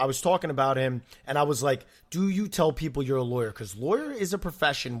bio, I was talking about him, and I was like, do you tell people you're a lawyer? Because lawyer is a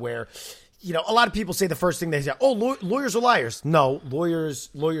profession where, a lot of people say the first thing they say, oh, lawyers are liars. No,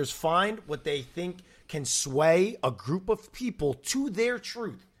 lawyers find what they think can sway a group of people to their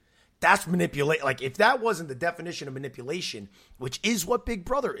truth. That's manipulate. Like, if that wasn't the definition of manipulation, which is what Big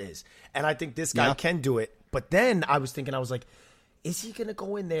Brother is, and I think this guy can do it. But then I was like, is he going to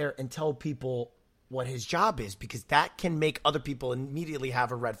go in there and tell people what his job is? Because that can make other people immediately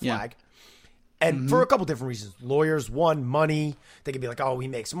have a red flag. Yeah. And for a couple different reasons. Lawyers, one, money. They could be like, oh, he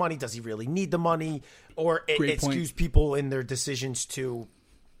makes money. Does he really need the money? Or it skews people in their decisions to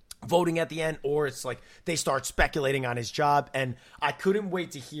voting at the end. Or it's like they start speculating on his job. And I couldn't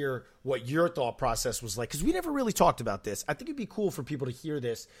wait to hear what your thought process was like, because we never really talked about this. I think it'd be cool for people to hear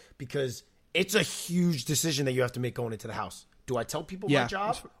this because it's a huge decision that you have to make going into the house. Do I tell people my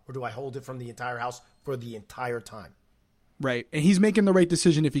job, or do I hold it from the entire house for the entire time? Right. And he's making the right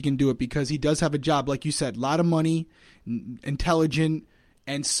decision if he can do it, because he does have a job, like you said, a lot of money, intelligent,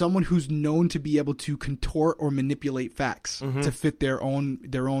 and someone who's known to be able to contort or manipulate facts to fit their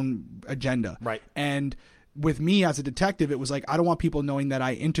own agenda. Right. And with me as a detective, it was like, I don't want people knowing that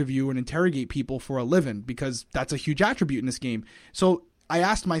I interview and interrogate people for a living, because that's a huge attribute in this game. So I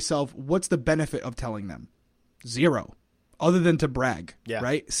asked myself, what's the benefit of telling them? Zero. Other than to brag,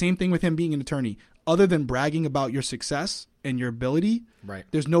 right? Same thing with him being an attorney. Other than bragging about your success and your ability,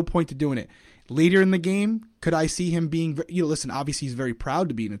 there's no point to doing it. Later in the game, could I see him being, listen, obviously he's very proud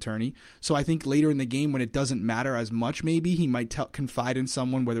to be an attorney. So I think later in the game, when it doesn't matter as much, maybe he might confide in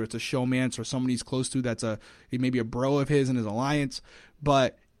someone, whether it's a showmance or someone he's close to that's maybe a bro of his in his alliance.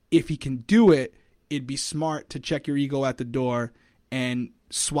 But if he can do it, it'd be smart to check your ego at the door and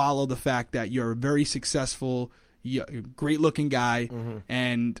swallow the fact that you're a very successful, great looking guy,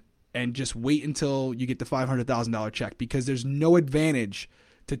 and just wait until you get the $500,000 check, because there's no advantage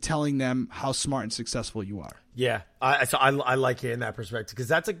to telling them how smart and successful you are. Yeah, I like it in that perspective, because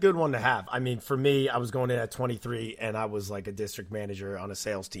that's a good one to have. I mean, for me, I was going in at 23 and I was like a district manager on a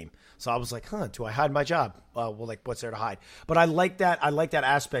sales team. So I was like, do I hide my job? Well, like, what's there to hide? But I like that. I like that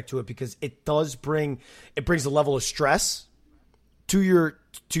aspect to it, because it brings a level of stress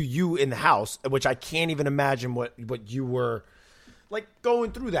to you in the house, which I can't even imagine what you were like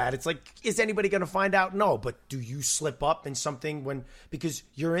going through that. It's like, is anybody going to find out? No, but do you slip up in something because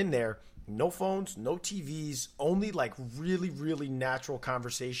you're in there, no phones, no TVs, only like really, really natural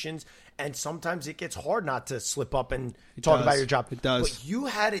conversations. And sometimes it gets hard not to slip up and talk about your job. It does. But you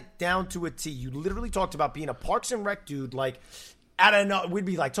had it down to a T. You literally talked about being a Parks and Rec dude. Like, I don't know. We'd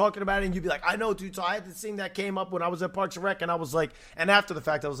be like talking about it and you'd be like, I know, dude. So I had this thing that came up when I was at Parks and Rec. And I was like, and after the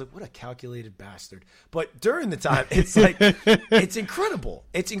fact, I was like, what a calculated bastard. But during the time, it's like, it's incredible.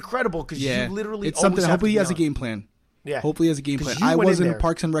 It's incredible because you literally it's something. Hopefully he has a game plan. Yeah. Hopefully he has a game plan. I was in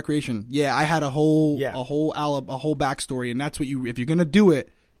Parks and Recreation. Yeah, I had a whole backstory, and that's what if you're gonna do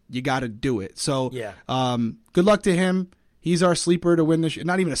it, you got to do it. So, good luck to him. He's our sleeper to win this.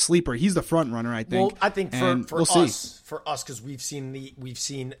 Not even a sleeper. He's the front runner, I think. Well, I think for us, because we've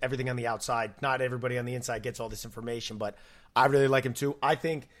seen everything on the outside. Not everybody on the inside gets all this information, but I really like him too. I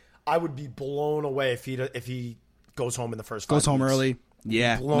think I would be blown away if he goes home in the first 5 goes home early.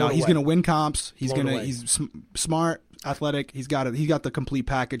 Yeah, he's going to win comps. He's smart, athletic. He's got the complete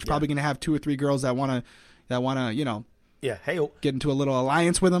package. Probably going to have 2 or 3 girls that want to get into a little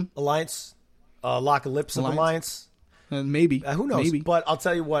alliance with him. Lock of lips of alliance. Maybe. Who knows? Maybe. But I'll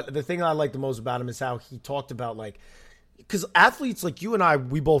tell you what, the thing I like the most about him is how he talked about, like, because athletes like you and I,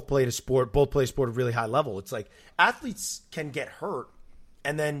 we both play a sport at a really high level. It's like athletes can get hurt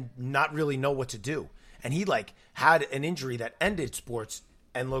and then not really know what to do. And he like had an injury that ended sports,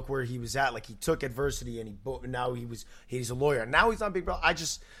 and look where he was at. Like he took adversity, and now he's a lawyer. Now he's not Big Brother. I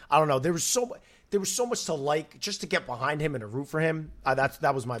don't know. There was so much to like just to get behind him and to root for him.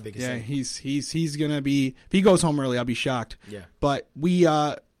 That was my biggest thing. He's gonna be, if he goes home early, I'll be shocked. Yeah. But we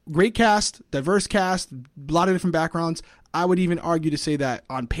great cast, diverse cast, a lot of different backgrounds. I would even argue to say that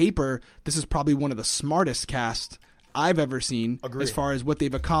on paper, this is probably one of the smartest casts I've ever seen. Agreed. As far as what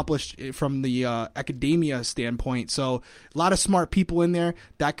they've accomplished from the academia standpoint. So a lot of smart people in there.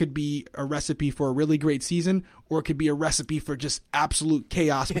 That could be a recipe for a really great season, or it could be a recipe for just absolute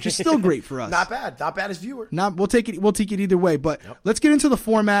chaos, which is still great for us. Not bad as viewer. We'll take it either way. But Let's get into the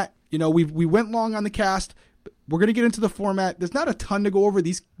format. We went long on the cast. We're going to get into the format. There's not a ton to go over.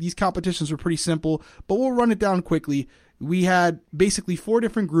 These competitions were pretty simple, but we'll run it down quickly. We had basically 4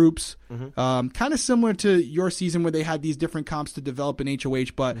 different groups, kind of similar to your season where they had these different comps to develop in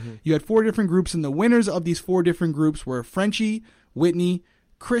HOH, but you had 4 different groups, and the winners of these 4 different groups were Frenchie, Whitney,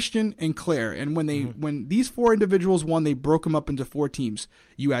 Christian, and Claire. And when these 4 individuals won, they broke them up into 4 teams.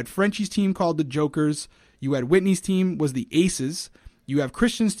 You had Frenchie's team called the Jokers. You had Whitney's team was the Aces. You have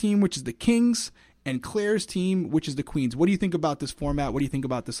Christian's team, which is the Kings, and Claire's team, which is the Queens. What do you think about this format? What do you think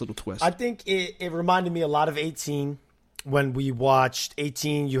about this little twist? I think it reminded me a lot of 18. When we watched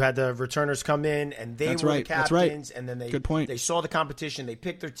 18, you had the returners come in, and they were the captains, and then they saw the competition, they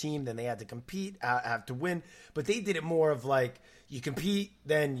picked their team, then they had to compete, have to win. But they did it more of like, you compete,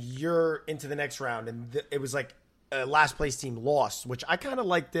 then you're into the next round. And it was like a last place team lost, which I kind of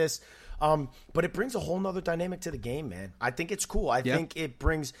like this. But it brings a whole nother dynamic to the game, man. I think it's cool. I think it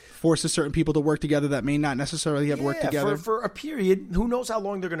forces certain people to work together that may not necessarily have worked together. For a period. Who knows how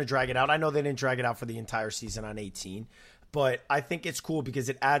long they're going to drag it out. I know they didn't drag it out for the entire season on 18. But I think it's cool because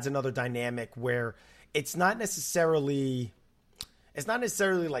it adds another dynamic where it's not necessarily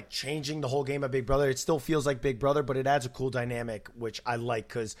like changing the whole game of Big Brother. It still feels like Big Brother, but it adds a cool dynamic, which I like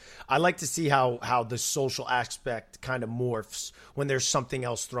because I like to see how the social aspect kind of morphs when there's something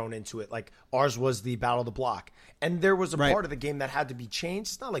else thrown into it. Like ours was the Battle of the Block. And there was a part of the game that had to be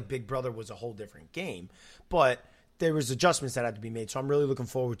changed. It's not like Big Brother was a whole different game, but there was adjustments that had to be made. So I'm really looking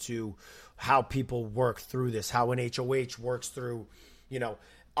forward to how people work through this, how an HOH works through,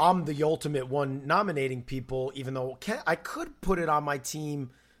 I'm the ultimate one nominating people, even though I could put it on my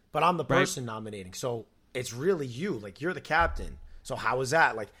team, but I'm the person nominating. So it's really you. Like, you're the captain. So how is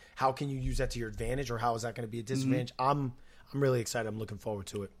that? Like, how can you use that to your advantage, or how is that going to be a disadvantage? I'm really excited. I'm looking forward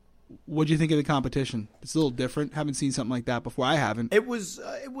to it. What do you think of the competition? It's a little different. Haven't seen something like that before. I haven't. It was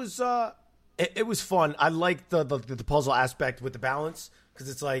fun. I liked the puzzle aspect with the balance. Because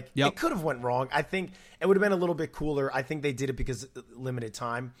it's like, it could have went wrong. I think it would have been a little bit cooler. I think they did it because limited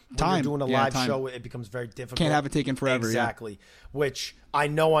time. When you're doing a live show, it becomes very difficult. Can't have it taken forever. Exactly. Which I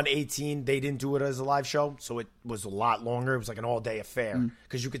know on 18, they didn't do it as a live show. So it was a lot longer. It was like an all-day affair.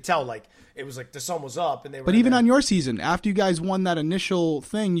 Because you could tell, like, it was like the sun was up. And they were. But even on your season, after you guys won that initial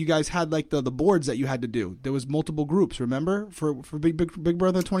thing, you guys had like the boards that you had to do. There was multiple groups, remember? For Big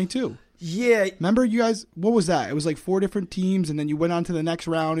Brother 22. Yeah. Remember, you guys, what was that? It was like 4 different teams, and then you went on to the next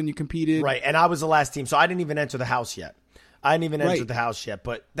round and you competed. Right, and I was the last team, so I didn't even enter the house yet.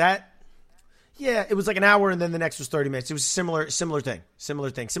 But Yeah, it was like an hour, and then the next was 30 minutes. It was similar thing,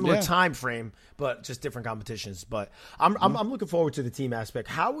 similar time frame, but just different competitions. But I'm looking forward to the team aspect.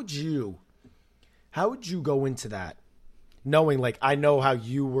 How would you go into that, knowing like I know how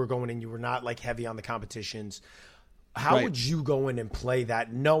you were going in, you were not like heavy on the competitions. How would you go in and play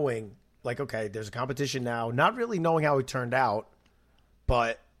that, knowing like, okay, there's a competition now, not really knowing how it turned out,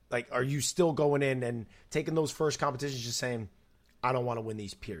 but like, are you still going in and taking those first competitions, just saying, I don't want to win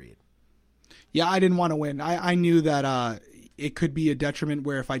these, period? Yeah, I didn't want to win. I knew that it could be a detriment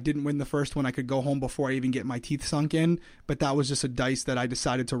where if I didn't win the first one, I could go home before I even get my teeth sunk in. But that was just a dice that I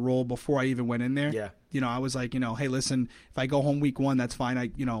decided to roll before I even went in there. Yeah. I was like, hey, listen, if I go home week one, that's fine. I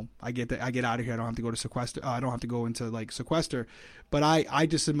get out of here. I don't have to go to sequester. I don't have to go into like sequester. But I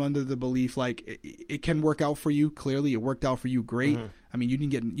just am under the belief like it can work out for you. Clearly, it worked out for you. Great. Mm-hmm. I mean, you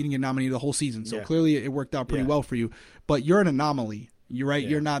didn't get nominated the whole season, so clearly it worked out pretty well for you. But you're an anomaly. You're right. Yeah.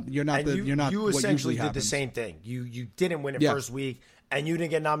 You're not. You essentially did the same thing. You didn't win it first week, and you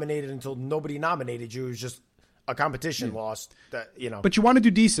didn't get nominated until nobody nominated you. It was just a competition lost. But you want to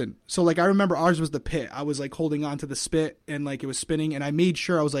do decent. So like I remember ours was the pit. I was like holding on to the spit and like it was spinning, and I made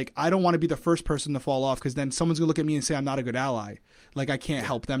sure I was like I don't want to be the first person to fall off because then someone's gonna look at me and say I'm not a good ally. Like I can't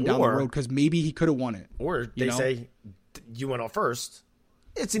help them down the road because maybe he could have won it. Or they say you went off first.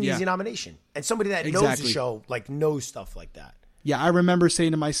 It's an easy nomination, and somebody that knows the show like knows stuff like that. Yeah, I remember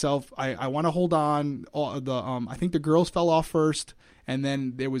saying to myself, I want to hold on. I think the girls fell off first, and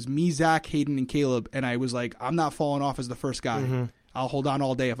then there was me, Zach, Hayden, and Caleb, and I was like, I'm not falling off as the first guy. Mm-hmm. I'll hold on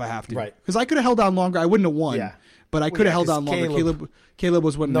all day if I have to. Right. Because I could have held on longer. I wouldn't have won, but I could have held on longer. Caleb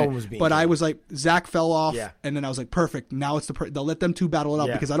was winning. No one was beating But I was like, Zach fell off, and then I was like, perfect. Now it's they'll let them two battle it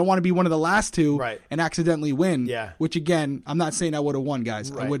out because I don't want to be one of the last two and accidentally win. Yeah. Which, again, I'm not saying I would have won,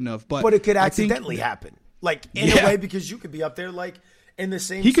 guys. I wouldn't have. But it could accidentally happen. Like, in a way, because you could be up there, like, in the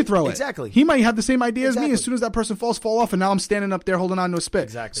same... He could throw it. Exactly. He might have the same idea as me. As soon as that person fall off, and now I'm standing up there holding on to a spit.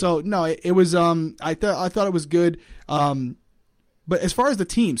 Exactly. So, no, it was... I thought it was good. But as far as the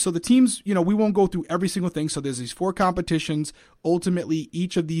teams, so the teams, we won't go through every single thing. So there's these 4 competitions. Ultimately,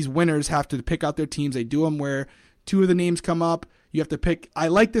 each of these winners have to pick out their teams. They do them where 2 of the names come up. You have to pick... I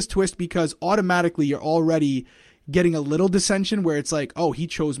like this twist because automatically you're already... getting a little dissension where it's like, oh, he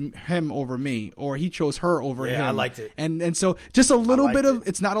chose him over me, or he chose her over him. Yeah, I liked it. And so just a little bit of,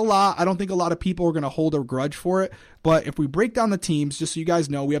 it's not a lot. I don't think a lot of people are going to hold a grudge for it. But if we break down the teams, just so you guys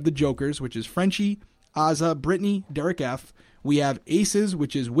know, we have the Jokers, which is Frenchie, Azza, Brittany, Derrick F. We have Aces,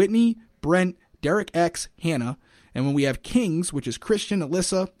 which is Whitney, Brent, Derrick X, Hannah. And when we have Kings, which is Christian,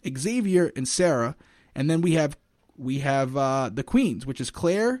 Alyssa, Xavier, and Sarah. And then we have the Queens, which is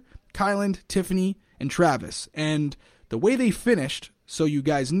Claire, Kyland, Tiffany, and Travis. And the way they finished, so you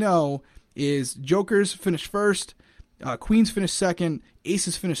guys know, is Jokers finished first, Queens finished second,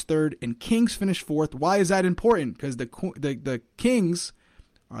 Aces finished third, and Kings finished fourth. Why is that important? Because the Kings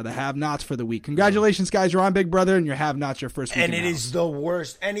are the have-nots for the week. Congratulations, guys. You're on Big Brother, and you're have-nots your first week. And it is the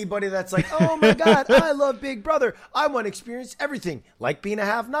worst. Anybody that's like, oh, my God, I love Big Brother. I want to experience everything, like being a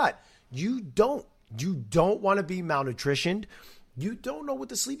have-not. You don't want to be malnutritioned. You don't know what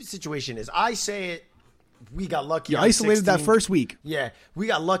the sleeping situation is. I say it. We got lucky. You on isolated 16. that first week. Yeah, we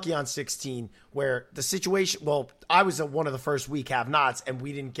got lucky on 16 where the situation. Well, I was one of the first week have-nots, and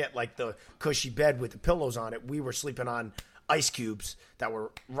we didn't get like the cushy bed with the pillows on it. We were sleeping on ice cubes that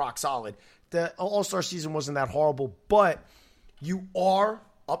were rock solid. The All-Star season wasn't that horrible, but you are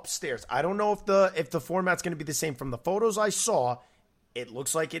upstairs. I don't know if the format's going to be the same. From the photos I saw, it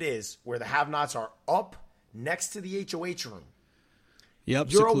looks like it is, where the have-nots are up next to the HOH room.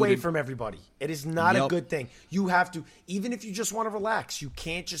 Yep, you're secluded. away from everybody. It is not a good thing. You have to, even if you just want to relax, you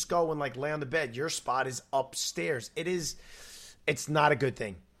can't just go and like lay on the bed. Your spot is upstairs. It's not a good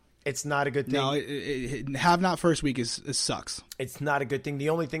thing. It's not a good thing. No, have not first week it sucks. It's not a good thing. The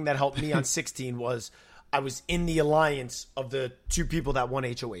only thing that helped me on 16 was I was in the alliance of the 2 people that won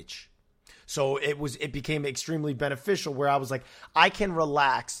HOH. So it became extremely beneficial where I was like, I can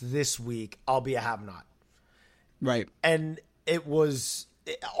relax this week. I'll be a have-not. Right. And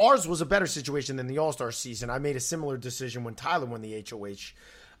ours was a better situation than the All-Star season. I made a similar decision when Tyler won the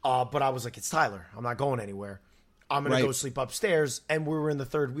HOH, but I was like, it's Tyler. I'm not going anywhere. I'm going to go sleep upstairs. And we were in the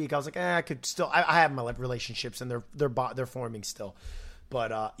 3rd week. I was like, I could still. I have my relationships, and they're forming still.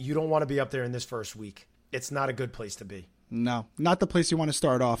 But you don't want to be up there in this first week. It's not a good place to be. No, not the place you want to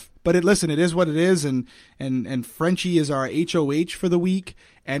start off. But it is what it is, and Frenchie is our HOH for the week,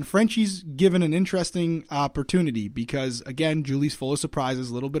 and Frenchie's given an interesting opportunity because, again, Julie's full of surprises,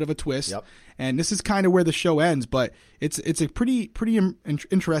 a little bit of a twist, and this is kind of where the show ends, but it's a pretty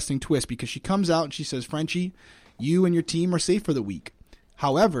interesting twist because she comes out and she says, Frenchie, you and your team are safe for the week.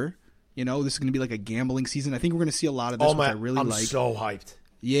 However, This is going to be like a gambling season. I think we're going to see a lot of this, which I really I'm like. so hyped.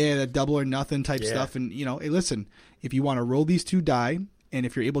 Yeah, that double or nothing type stuff. And, hey, listen, if you want to roll these 2 die, and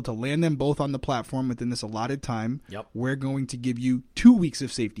if you're able to land them both on the platform within this allotted time, we're going to give you 2 weeks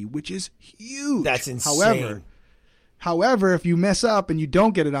of safety, which is huge. That's insane. However, if you mess up and you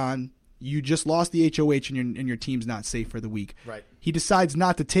don't get it on, you just lost the HOH and your team's not safe for the week. Right. He decides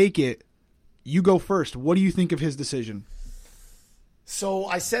not to take it. You go first. What do you think of his decision? So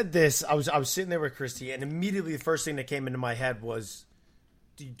I said this. I was sitting there with Christy, and immediately the first thing that came into my head was,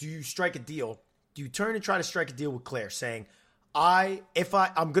 do you strike a deal? Do you turn and try to strike a deal with Claire, saying, I'm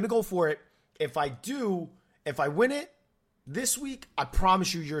going to go for it. If I win it this week, I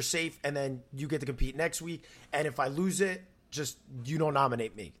promise you're safe, and then you get to compete next week. And if I lose it, just you don't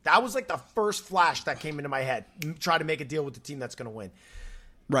nominate me. That was like the first flash that came into my head. Try to make a deal with the team that's going to win.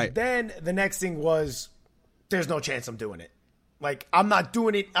 Right. Then the next thing was, there's no chance I'm doing it. Like, I'm not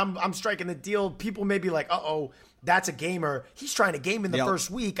doing it. I'm striking the deal. People may be like, uh-oh, that's a gamer. He's trying to game in the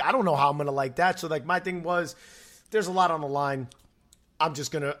first week. I don't know how I'm going to like that. So, like, my thing was, there's a lot on the line. I'm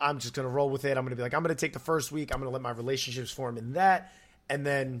just gonna roll with it. I'm gonna be like, I'm gonna take the first week. I'm gonna let my relationships form in that, and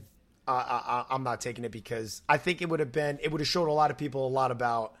then I'm not taking it because I think it would have showed a lot of people a lot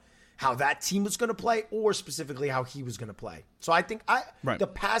about how that team was gonna play, or specifically how he was gonna play. So I think the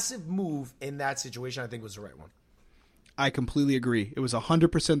passive move in that situation, I think, was the right one. I completely agree. It was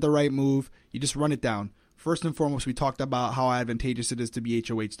 100% the right move. You just run it down. First and foremost, we talked about how advantageous it is to be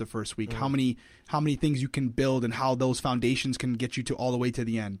HOH the first week, how many things you can build and how those foundations can get you to all the way to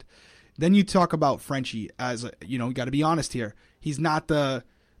the end. Then you talk about Frenchie as, you got to be honest here. He's not the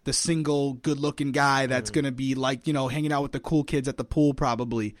single good-looking guy that's going to be like, hanging out with the cool kids at the pool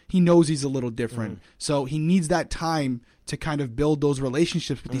probably. He knows he's a little different. So he needs that time to kind of build those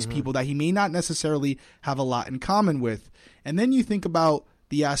relationships with these people that he may not necessarily have a lot in common with. And then you think about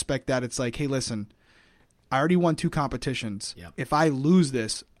the aspect that it's like, hey, listen, I already won 2 competitions. Yep. If I lose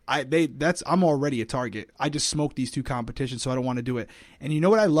this, I'm already a target. I just smoked these 2 competitions, so I don't want to do it. And you know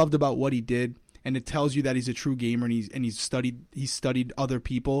what I loved about what he did? And it tells you that he's a true gamer and he's studied other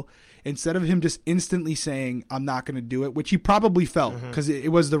people. Instead of him just instantly saying, I'm not going to do it, which he probably felt because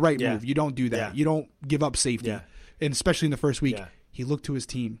it was the right move. You don't do that. Yeah. You don't give up safety. Yeah. And especially in the first week, he looked to his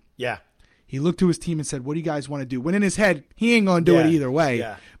team. Yeah. He looked to his team and said, what do you guys want to do? When in his head, he ain't going to do it either way.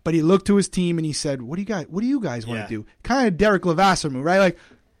 Yeah. But he looked to his team and he said, what do you guys want to do? Kind of Derrick Levasseur move, right? Like,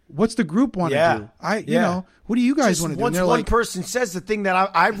 what's the group want to do? You know, what do you guys want to do? Once one person says the thing that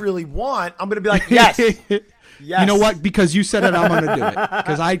I really want, I'm going to be like, yes. Yes. You know what? Because you said it, I'm going to do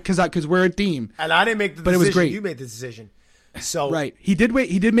it. Because we're a team. And I didn't make the decision. But it was great. You made the decision. So right. He did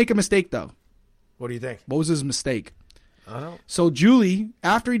make a mistake, though. What do you think? What was his mistake? I don't know. So Julie,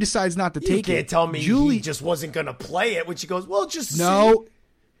 after he decides not to take it, you can't tell me he just wasn't going to play it. When she goes, well, just no.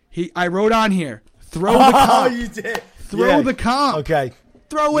 I wrote on here, throw the comp. Oh, you did. Throw the comp. Okay.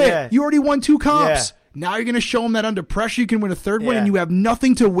 Throw it. You already won 2 comps. Now you're going to show him that under pressure you can win a third one and you have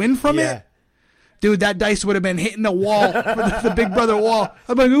nothing to win from it? Dude, that dice would have been hitting the wall, the Big Brother wall.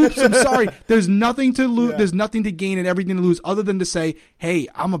 I'm like, oops, I'm sorry. There's nothing to lose. There's nothing to gain and everything to lose other than to say, hey,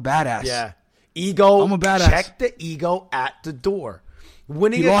 I'm a badass. Yeah. Ego. I'm a badass. Check the ego at the door.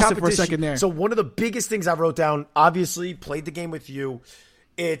 Winning he a lost competition. It for a second there. So one of the biggest things I wrote down, obviously, played the game with you.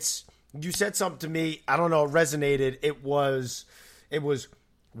 You said something to me. I don't know. It resonated. It was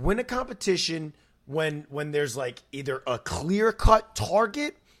win a competition when there's like either a clear cut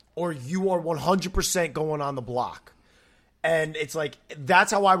target or you are 100% going on the block. And it's like,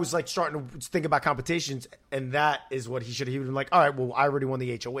 that's how I was like starting to think about competitions. And that is what he would have been like, all right, well, I already won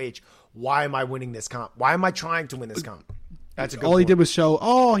the HOH. Why am I winning this comp? Why am I trying to win this comp? That's a good All point. He did was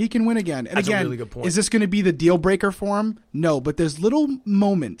show, he can win again. And that's again, a really good point. Is this going to be the deal breaker for him? No, but there's little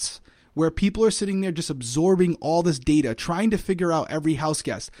moments where people are sitting there just absorbing all this data, trying to figure out every house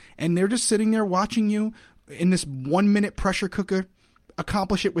guest. And they're just sitting there watching you in this 1-minute pressure cooker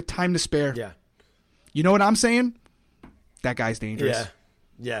accomplish it with time to spare. Yeah. You know what I'm saying? That guy's dangerous. Yeah.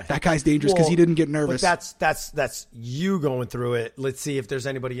 Yeah. That guy's dangerous because he didn't get nervous. But that's you going through it. Let's see if there's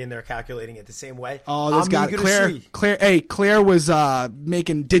anybody in there calculating it the same way. Oh, this guy, Claire was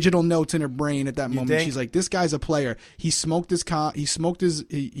making digital notes in her brain at that moment. Think? She's like, this guy's a player. He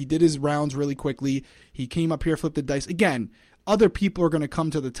did his rounds really quickly. He came up here, flipped the dice. Again, other people are going to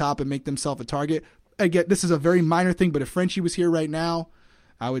come to the top and make themselves a target. Again, this is a very minor thing, but if Frenchie was here right now,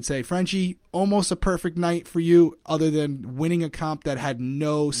 I would say, Frenchie, almost a perfect night for you other than winning a comp that had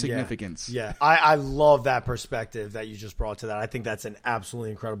no significance. Yeah. I love that perspective that you just brought to that. I think that's an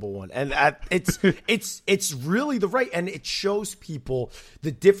absolutely incredible one. And it's really the right, and it shows people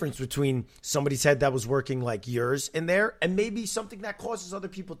the difference between somebody's head that was working like yours in there and maybe something that causes other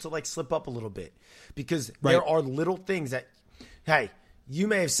people to like slip up a little bit, because there are little things that, hey, you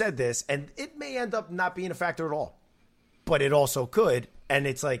may have said this and it may end up not being a factor at all, but it also could. And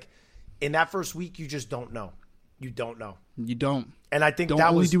it's like, in that first week, you just don't know. You don't know. You don't. And I think don't that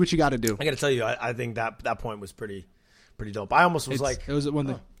only was, do what you got to do. I got to tell you, I think that point was pretty dope. I almost was it was one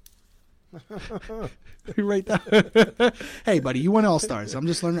thing. Oh. Right there. Hey, buddy, you won All-Stars. I'm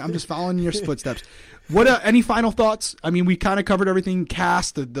just learning. I'm just following your footsteps. What? Any final thoughts? I mean, we kind of covered everything.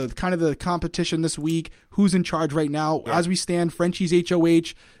 Cast the kind of the competition this week. Who's in charge right now? Yeah. As we stand, Frenchie's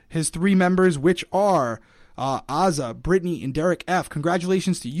HOH. His 3 members, which are Azza, Brittany, and Derrick F.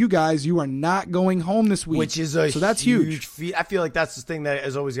 Congratulations to you guys. You are not going home this week, which is that's huge feat. I feel like that's the thing that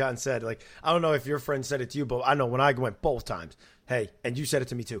has always gotten said. Like, I don't know if your friend said it to you, but I know when I went both times. Hey, and you said it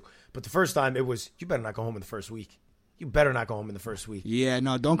to me too. But the first time it was, you better not go home in the first week. You better not go home in the first week. Yeah,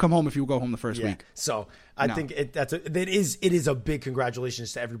 no, don't come home if you go home the first week. So I think it is a big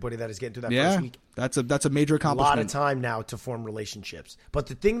congratulations to everybody that is getting through that first week. That's a major accomplishment. A lot of time now to form relationships. But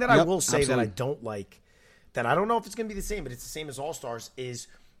the thing that I will say that I don't like, that I don't know if it's going to be the same, but it's the same as All-Stars, is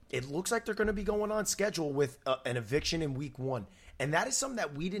it looks like they're going to be going on schedule with an eviction in week 1. And that is something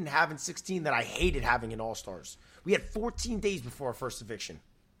that we didn't have in 16 that I hated having in All-Stars. We had 14 days before our first eviction.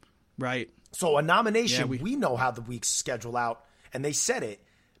 Right. So a nomination, we know how the weeks schedule out, and they said it.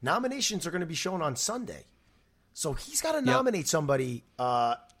 Nominations are going to be shown on Sunday. So he's got to nominate somebody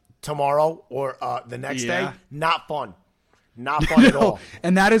tomorrow or the next day. Not fun. Not fun at all.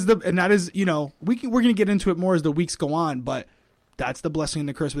 And that is, you know, we're going to get into it more as the weeks go on, but that's the blessing and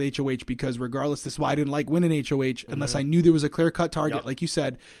the curse with HOH, because regardless, this is why I didn't like winning HOH unless I knew there was a clear-cut target, like you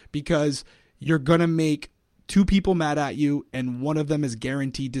said, because you're going to make 2 people mad at you, and one of them is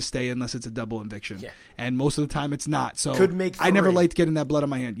guaranteed to stay unless it's a double eviction. Yeah. And most of the time it's not. So could make 3. I never liked getting that blood on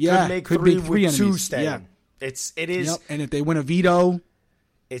my hand. Yeah, could make 3 with enemies. 2 staying. Yeah. It is. Yep. And if they win a veto,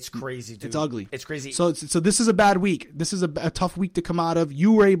 it's crazy, dude. It's ugly. It's crazy. So this is a bad week. This is a tough week to come out of.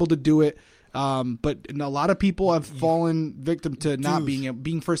 You were able to do it. But a lot of people have fallen victim to not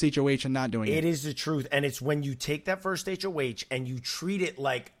being first HOH and not doing it. It is the truth. And it's when you take that first HOH and you treat it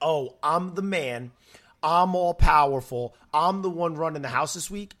like, oh, I'm the man, I'm all powerful, I'm the one running the house this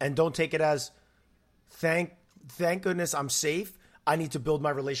week, and don't take it as, thank goodness I'm safe. I need to build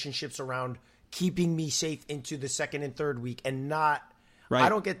my relationships around keeping me safe into the second and third week, and not, I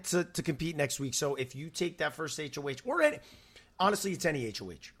don't get to compete next week. So if you take that first HOH, or honestly, it's any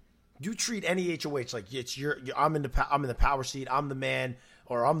HOH. You treat any HOH like it's I'm in the power seat, I'm the man,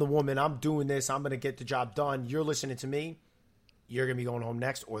 or I'm the woman, I'm doing this, I'm going to get the job done. You're listening to me. You're going to be going home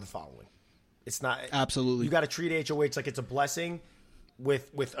next or the following. It's not absolutely. You got to treat HOH like it's a blessing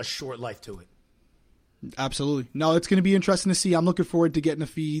with a short life to it. Absolutely. No, it's going to be interesting to see. I'm looking forward to getting the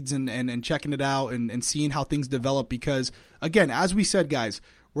feeds and checking it out and seeing how things develop, because again, as we said, guys,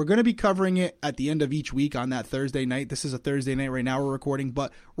 we're going to be covering it at the end of each week on that Thursday night. This is a Thursday night right now we're recording,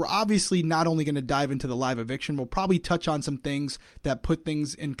 but we're obviously not only going to dive into the live eviction, we'll probably touch on some things that put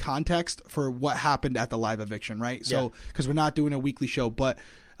things in context for what happened at the live eviction, right? So, because we're not doing a weekly show, but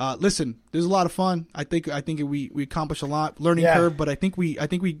listen, there's a lot of fun. I think we accomplished a lot. Learning curve, but I think we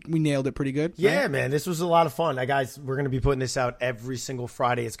nailed it pretty good. Yeah, right? Man, this was a lot of fun. Guys, we're going to be putting this out every single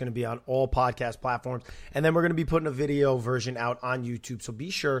Friday. It's going to be on all podcast platforms, and then we're going to be putting a video version out on YouTube. So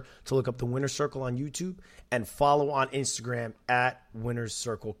be sure to look up the Winner's Circle on YouTube and follow on Instagram at Winner's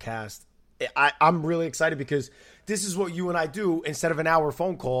Circle Cast. I'm really excited because this is what you and I do instead of an hour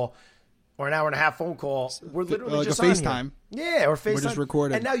phone call. Or an hour and a half phone call. We're literally like just a FaceTime. Yeah, or FaceTime. We're just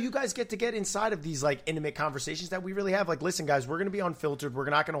recording. And now you guys get to get inside of these like intimate conversations that we really have. Like, listen, guys, we're going to be unfiltered. We're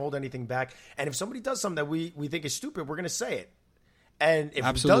not going to hold anything back. And if somebody does something that we think is stupid, we're going to say it. And if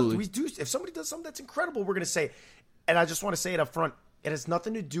if somebody does something that's incredible, we're going to say it. And I just want to say it up front. It has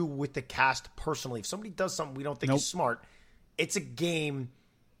nothing to do with the cast personally. If somebody does something we don't think is smart, it's a game.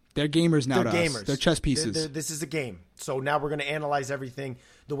 They're gamers now. They're gamers. They're chess pieces. This is a game. So now we're going to analyze everything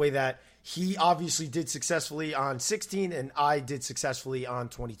the way that he obviously did successfully on 16 and I did successfully on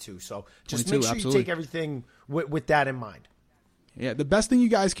 22. So just make sure you take everything with that in mind. Yeah, the best thing you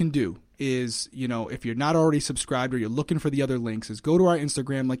guys can do is, if you're not already subscribed or you're looking for the other links, is go to our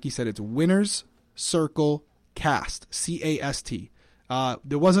Instagram. Like you said, it's Winners Circle Cast, C-A-S-T.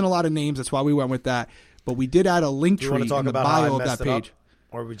 There wasn't a lot of names. That's why we went with that. But we did add a link tree in the bio of that page.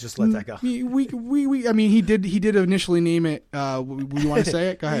 Or we just let that go? I mean, he did initially name it. You want to say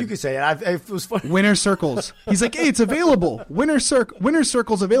it? Go ahead. You can say it. It was funny. Winner Circles. He's like, hey, it's available. Winner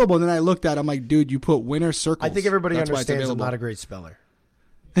Circles available. And then I looked at it, I'm like, dude, you put Winner Circles. I think everybody understands I'm not a great speller.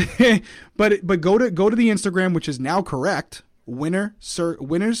 but go to the Instagram, which is now correct.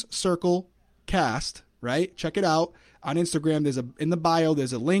 Winners Circle Cast, right? Check it out on Instagram. In the bio,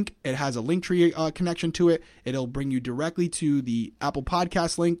 there's a link. It has a Linktree connection to it. It'll bring you directly to the Apple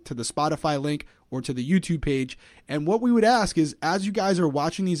Podcast link, to the Spotify link, or to the YouTube page. And what we would ask is, as you guys are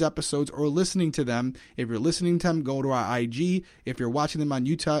watching these episodes or listening to them, if you're listening to them, go to our IG. If you're watching them on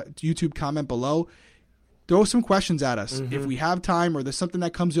YouTube, comment below. Throw some questions at us. If we have time or there's something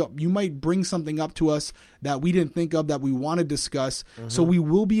that comes up, you might bring something up to us that we didn't think of that we want to discuss. So we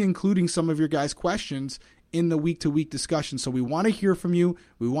will be including some of your guys' questions in the week-to-week discussion. So we want to hear from you.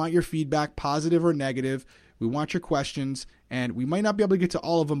 We want your feedback, positive or negative. We want your questions, and we might not be able to get to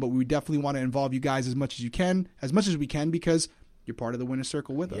all of them, but we definitely want to involve you guys as much as we can, because you're part of the Winner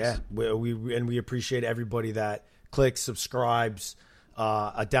Circle with us. Yeah, we appreciate everybody that clicks, subscribes,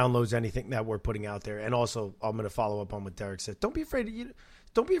 downloads anything that we're putting out there. And also, I'm going to follow up on what Derrick said. Don't be afraid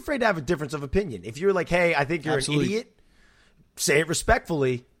to have a difference of opinion. If you're like, hey, I think you're an idiot, say it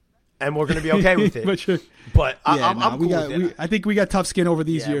respectfully, and we're going to be okay with it. But I'm cool with it. I think we got tough skin over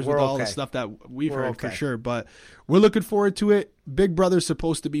these years with all the stuff that we've heard for sure. But we're looking forward to it. Big Brother's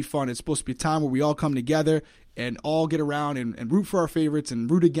supposed to be fun. It's supposed to be a time where we all come together and all get around and root for our favorites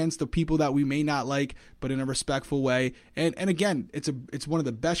and root against the people that we may not like, but in a respectful way. And again, it's one of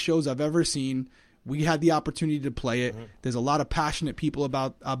the best shows I've ever seen. We had the opportunity to play it. There's a lot of passionate people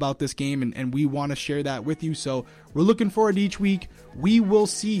about this game, and we want to share that with you. So we're looking forward to each week. We will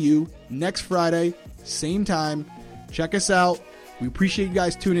see you next Friday, same time. Check us out. We appreciate you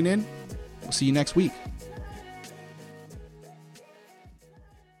guys tuning in. We'll see you next week.